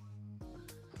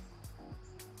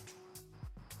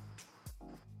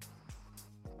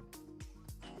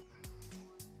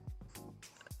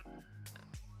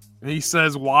 He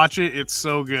says, "Watch it. It's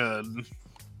so good."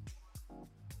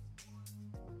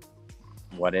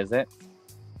 What is it?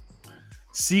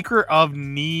 Secret of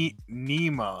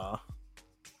Nima.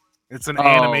 It's an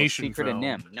animation Secret film. of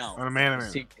Nim. No. An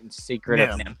animation. Secret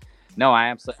of Nim. No, I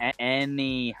absolutely...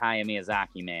 Any Hayao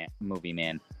Miyazaki movie,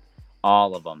 man.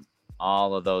 All of them.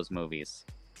 All of those movies.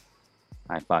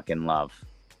 I fucking love.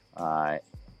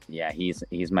 Yeah,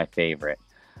 he's my favorite.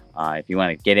 If you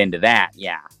want to get into that,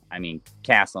 yeah. I mean,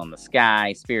 Castle in the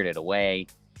Sky, Spirited Away.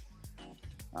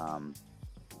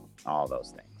 All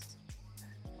those things.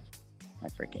 I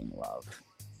freaking love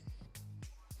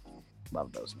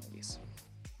those movies.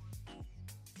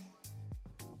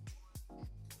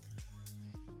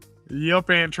 Yup,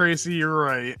 Aunt Tracy, you're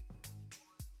right.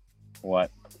 What?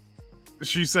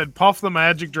 She said Puff the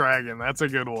Magic Dragon. That's a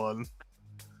good one.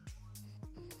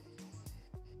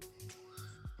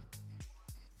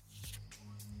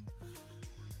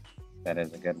 That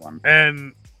is a good one.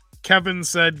 And Kevin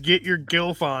said, "Get your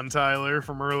gilf on, Tyler,"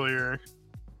 from earlier.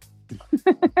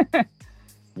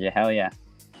 Yeah, hell yeah.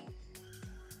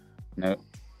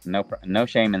 No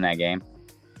shame in that game.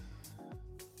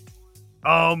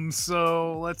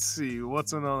 So let's see.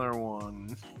 What's another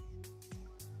one?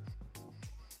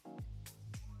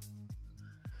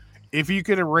 If you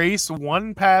could erase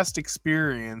one past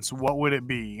experience, what would it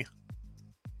be?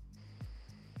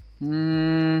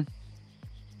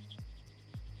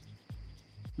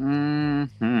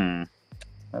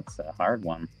 That's a hard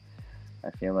one.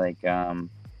 I feel like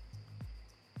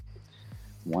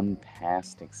one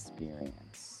past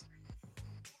experience.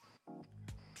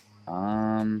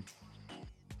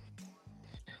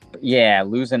 Yeah,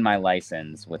 losing my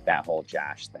license with that whole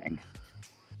Josh thing.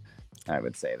 I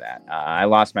would say that. I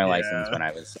lost my license when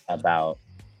I was about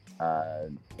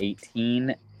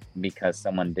 18 because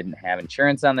someone didn't have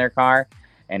insurance on their car,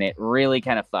 and it really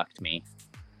kind of fucked me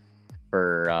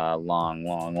for a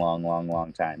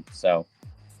long time. So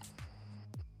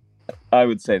I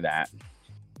would say that.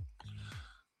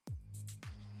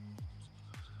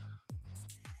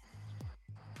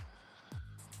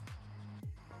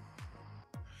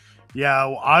 Yeah,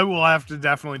 I will have to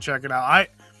definitely check it out.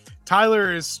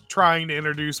 Tyler is trying to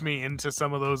introduce me into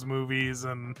some of those movies,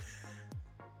 and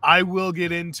I will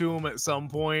get into them at some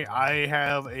point. I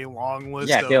have a long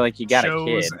list I feel of like you got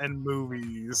shows a kid. and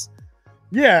movies.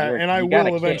 Yeah, and I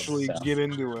will eventually get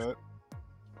into it.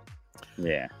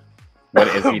 Yeah. What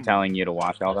is he telling you to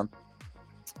watch all of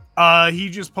them? He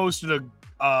just posted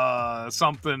a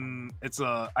something.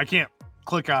 I can't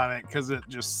click on it because it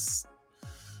just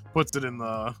puts it on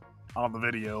the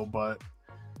video, but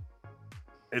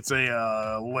it's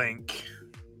a link.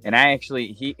 And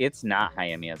it's not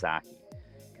Hayao Miyazaki,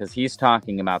 because he's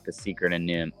talking about The Secret of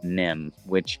Nim,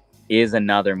 which is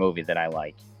another movie that I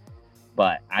like.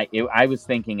 But I was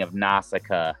thinking of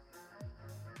Nausicaa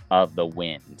of the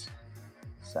Wind.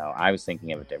 So I was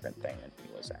thinking of a different thing than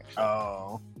he was actually.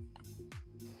 Oh.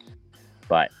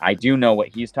 But I do know what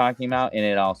he's talking about, and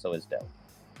it also is dope.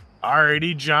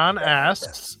 Alrighty, John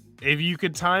asks, if you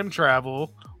could time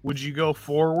travel, would you go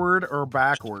forward or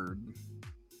backward?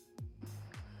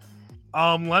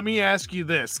 Let me ask you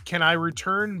this. Can I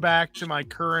return back to my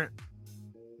current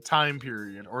time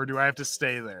period, or do I have to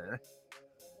stay there?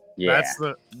 Yeah.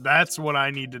 That's what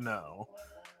I need to know.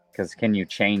 Because can you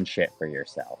change shit for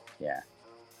yourself? Yeah.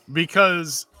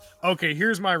 Because, okay,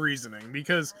 here's my reasoning.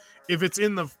 Because if it's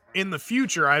in the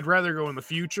future, I'd rather go in the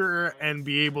future and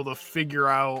be able to figure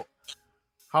out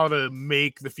how to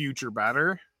make the future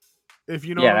better. If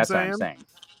you know what I'm saying? Yeah, that's what I'm saying.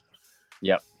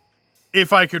 Yep.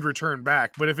 If I could return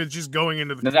back, but if it's just going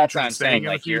into the future, that's what I'm saying.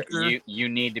 Like you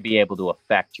need to be able to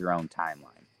affect your own timeline.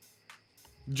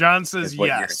 John says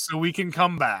yes, so we can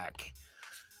come back.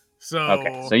 So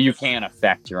okay, so you can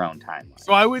affect your own timeline.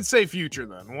 So I would say future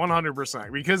then,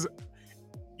 100%, because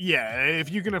yeah,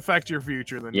 if you can affect your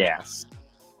future, then yes.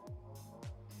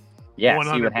 Yeah,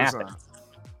 100%. See what happens.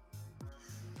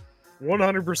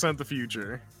 100% the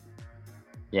future.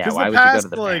 Yeah, why would you go to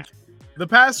the past? The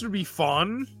past would be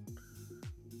fun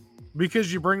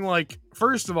because you bring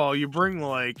first of all, you bring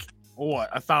what,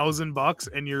 $1,000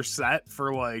 and you're set for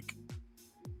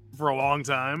a long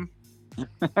time.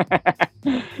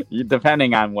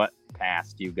 Depending on what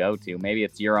past you go to. Maybe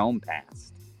it's your own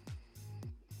past.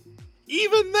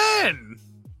 Even then,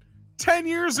 10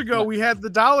 years ago, we had the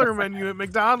dollar menu at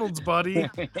McDonald's, buddy.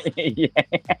 Yeah.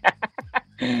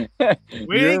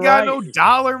 We ain't got no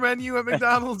dollar menu at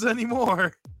McDonald's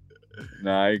anymore.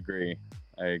 No, I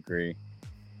agree.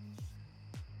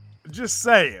 Just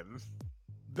saying.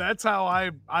 That's how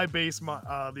I base my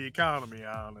the economy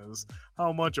on, is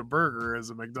how much a burger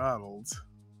is at McDonald's.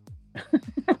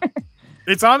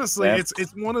 It's honestly,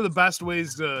 it's one of the best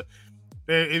ways to,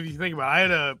 if you think about it. I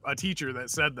had a teacher that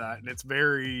said that, and it's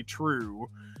very true,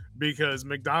 because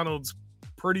McDonald's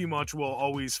pretty much will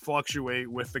always fluctuate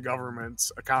with the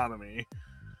government's economy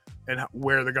and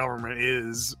where the government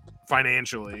is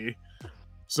financially.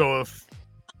 So if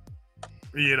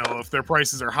their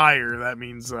prices are higher, that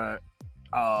means that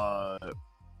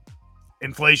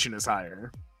inflation is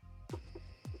higher.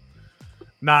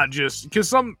 Not just because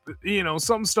some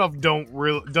stuff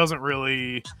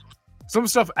some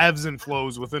stuff ebbs and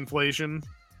flows with inflation,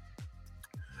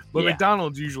 but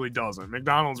McDonald's usually doesn't.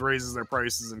 McDonald's raises their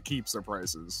prices and keeps their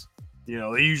prices. They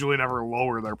usually never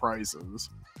lower their prices.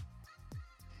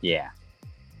 Yeah.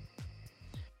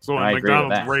 So when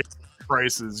McDonald's raises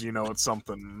prices, it's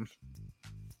something.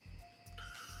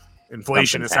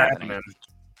 Inflation is happening.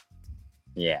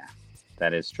 Yeah,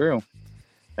 that is true.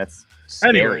 That's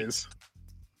scary. Anyways.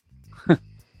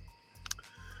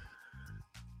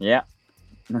 Yeah.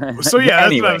 So yeah,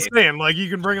 that's what I'm saying. Like, you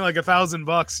can bring like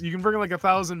 $1,000. You can bring like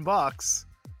 $1,000,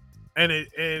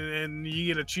 and you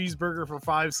get a cheeseburger for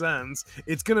 5 cents.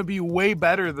 It's gonna be way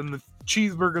better than the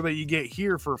cheeseburger that you get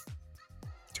here for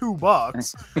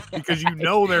 $2, because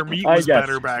their meat was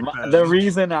better back then. The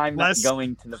reason I'm not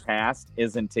going to the past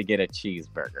isn't to get a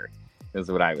cheeseburger,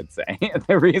 is what I would say.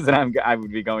 The reason I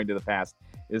would be going to the past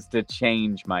is to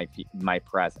change my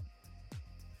present.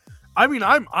 I mean,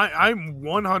 I'm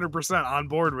 100% on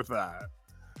board with that.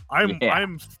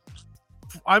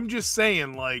 I'm just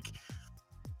saying, like.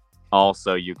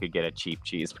 Also, you could get a cheap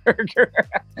cheeseburger.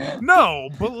 No,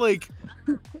 but like,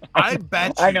 I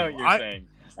bet you. I know what you're saying.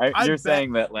 You're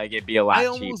saying that like it'd be a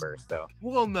lot cheaper. So.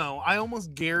 Well, no, I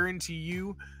almost guarantee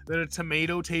you that a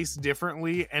tomato tastes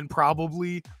differently and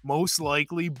probably most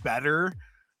likely better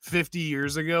 50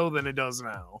 years ago than it does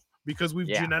now, because we've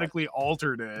genetically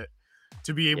altered it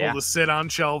to be able to sit on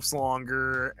shelves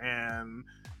longer, and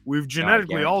we've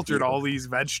genetically altered all these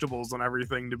vegetables and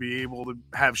everything to be able to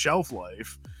have shelf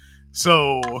life.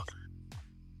 So,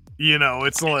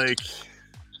 it's like,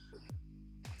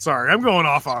 sorry, I'm going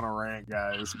off on a rant,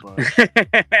 guys, but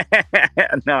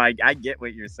no, I get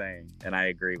what you're saying, and I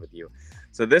agree with you.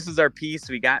 So this is our piece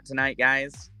we got tonight,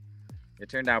 guys. It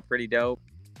turned out pretty dope.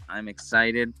 I'm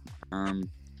excited.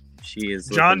 She is.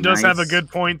 John does have a good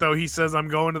point, though. He says, I'm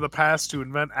going to the past to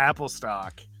invent Apple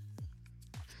stock.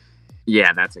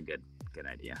 Yeah, that's a good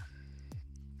idea.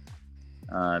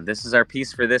 This is our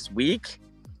piece for this week.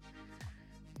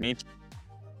 Me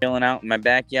chilling out in my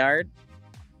backyard.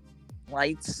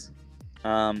 Lights.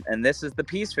 And this is the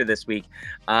piece for this week.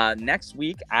 Next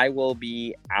week, I will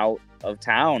be out of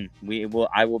town.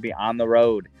 I will be on the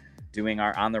road doing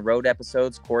our on the road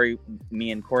episodes.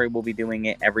 Me and Kory will be doing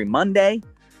it every Monday.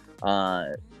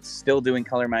 Still doing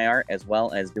Color My Art, as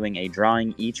well as doing a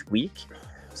drawing each week.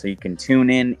 So you can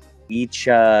tune in each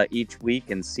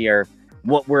week and see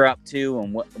what we're up to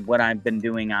and what I've been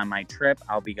doing on my trip.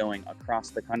 I'll be going across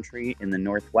the country in the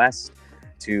Northwest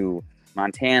to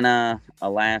Montana,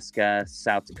 Alaska,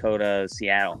 South Dakota,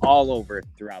 Seattle, all over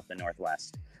throughout the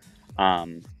Northwest.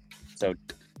 So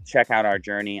check out our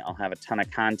journey. I'll have a ton of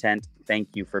content. Thank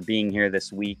you for being here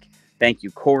this week. Thank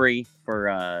you, Kory,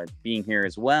 for being here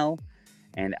as well.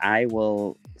 And I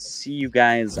will see you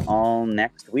guys all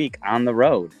next week on the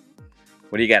road.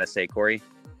 What do you got to say, Kory?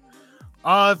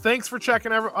 Thanks for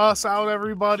checking us out,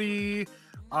 everybody.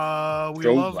 We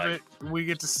love it. We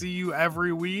get to see you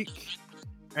every week.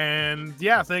 And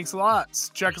yeah, thanks a lot.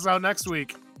 Check us out next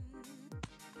week.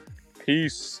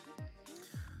 Peace.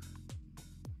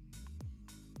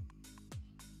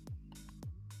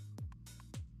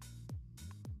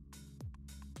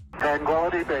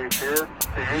 Tranquility Base here.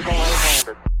 The Eagle has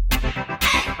landed.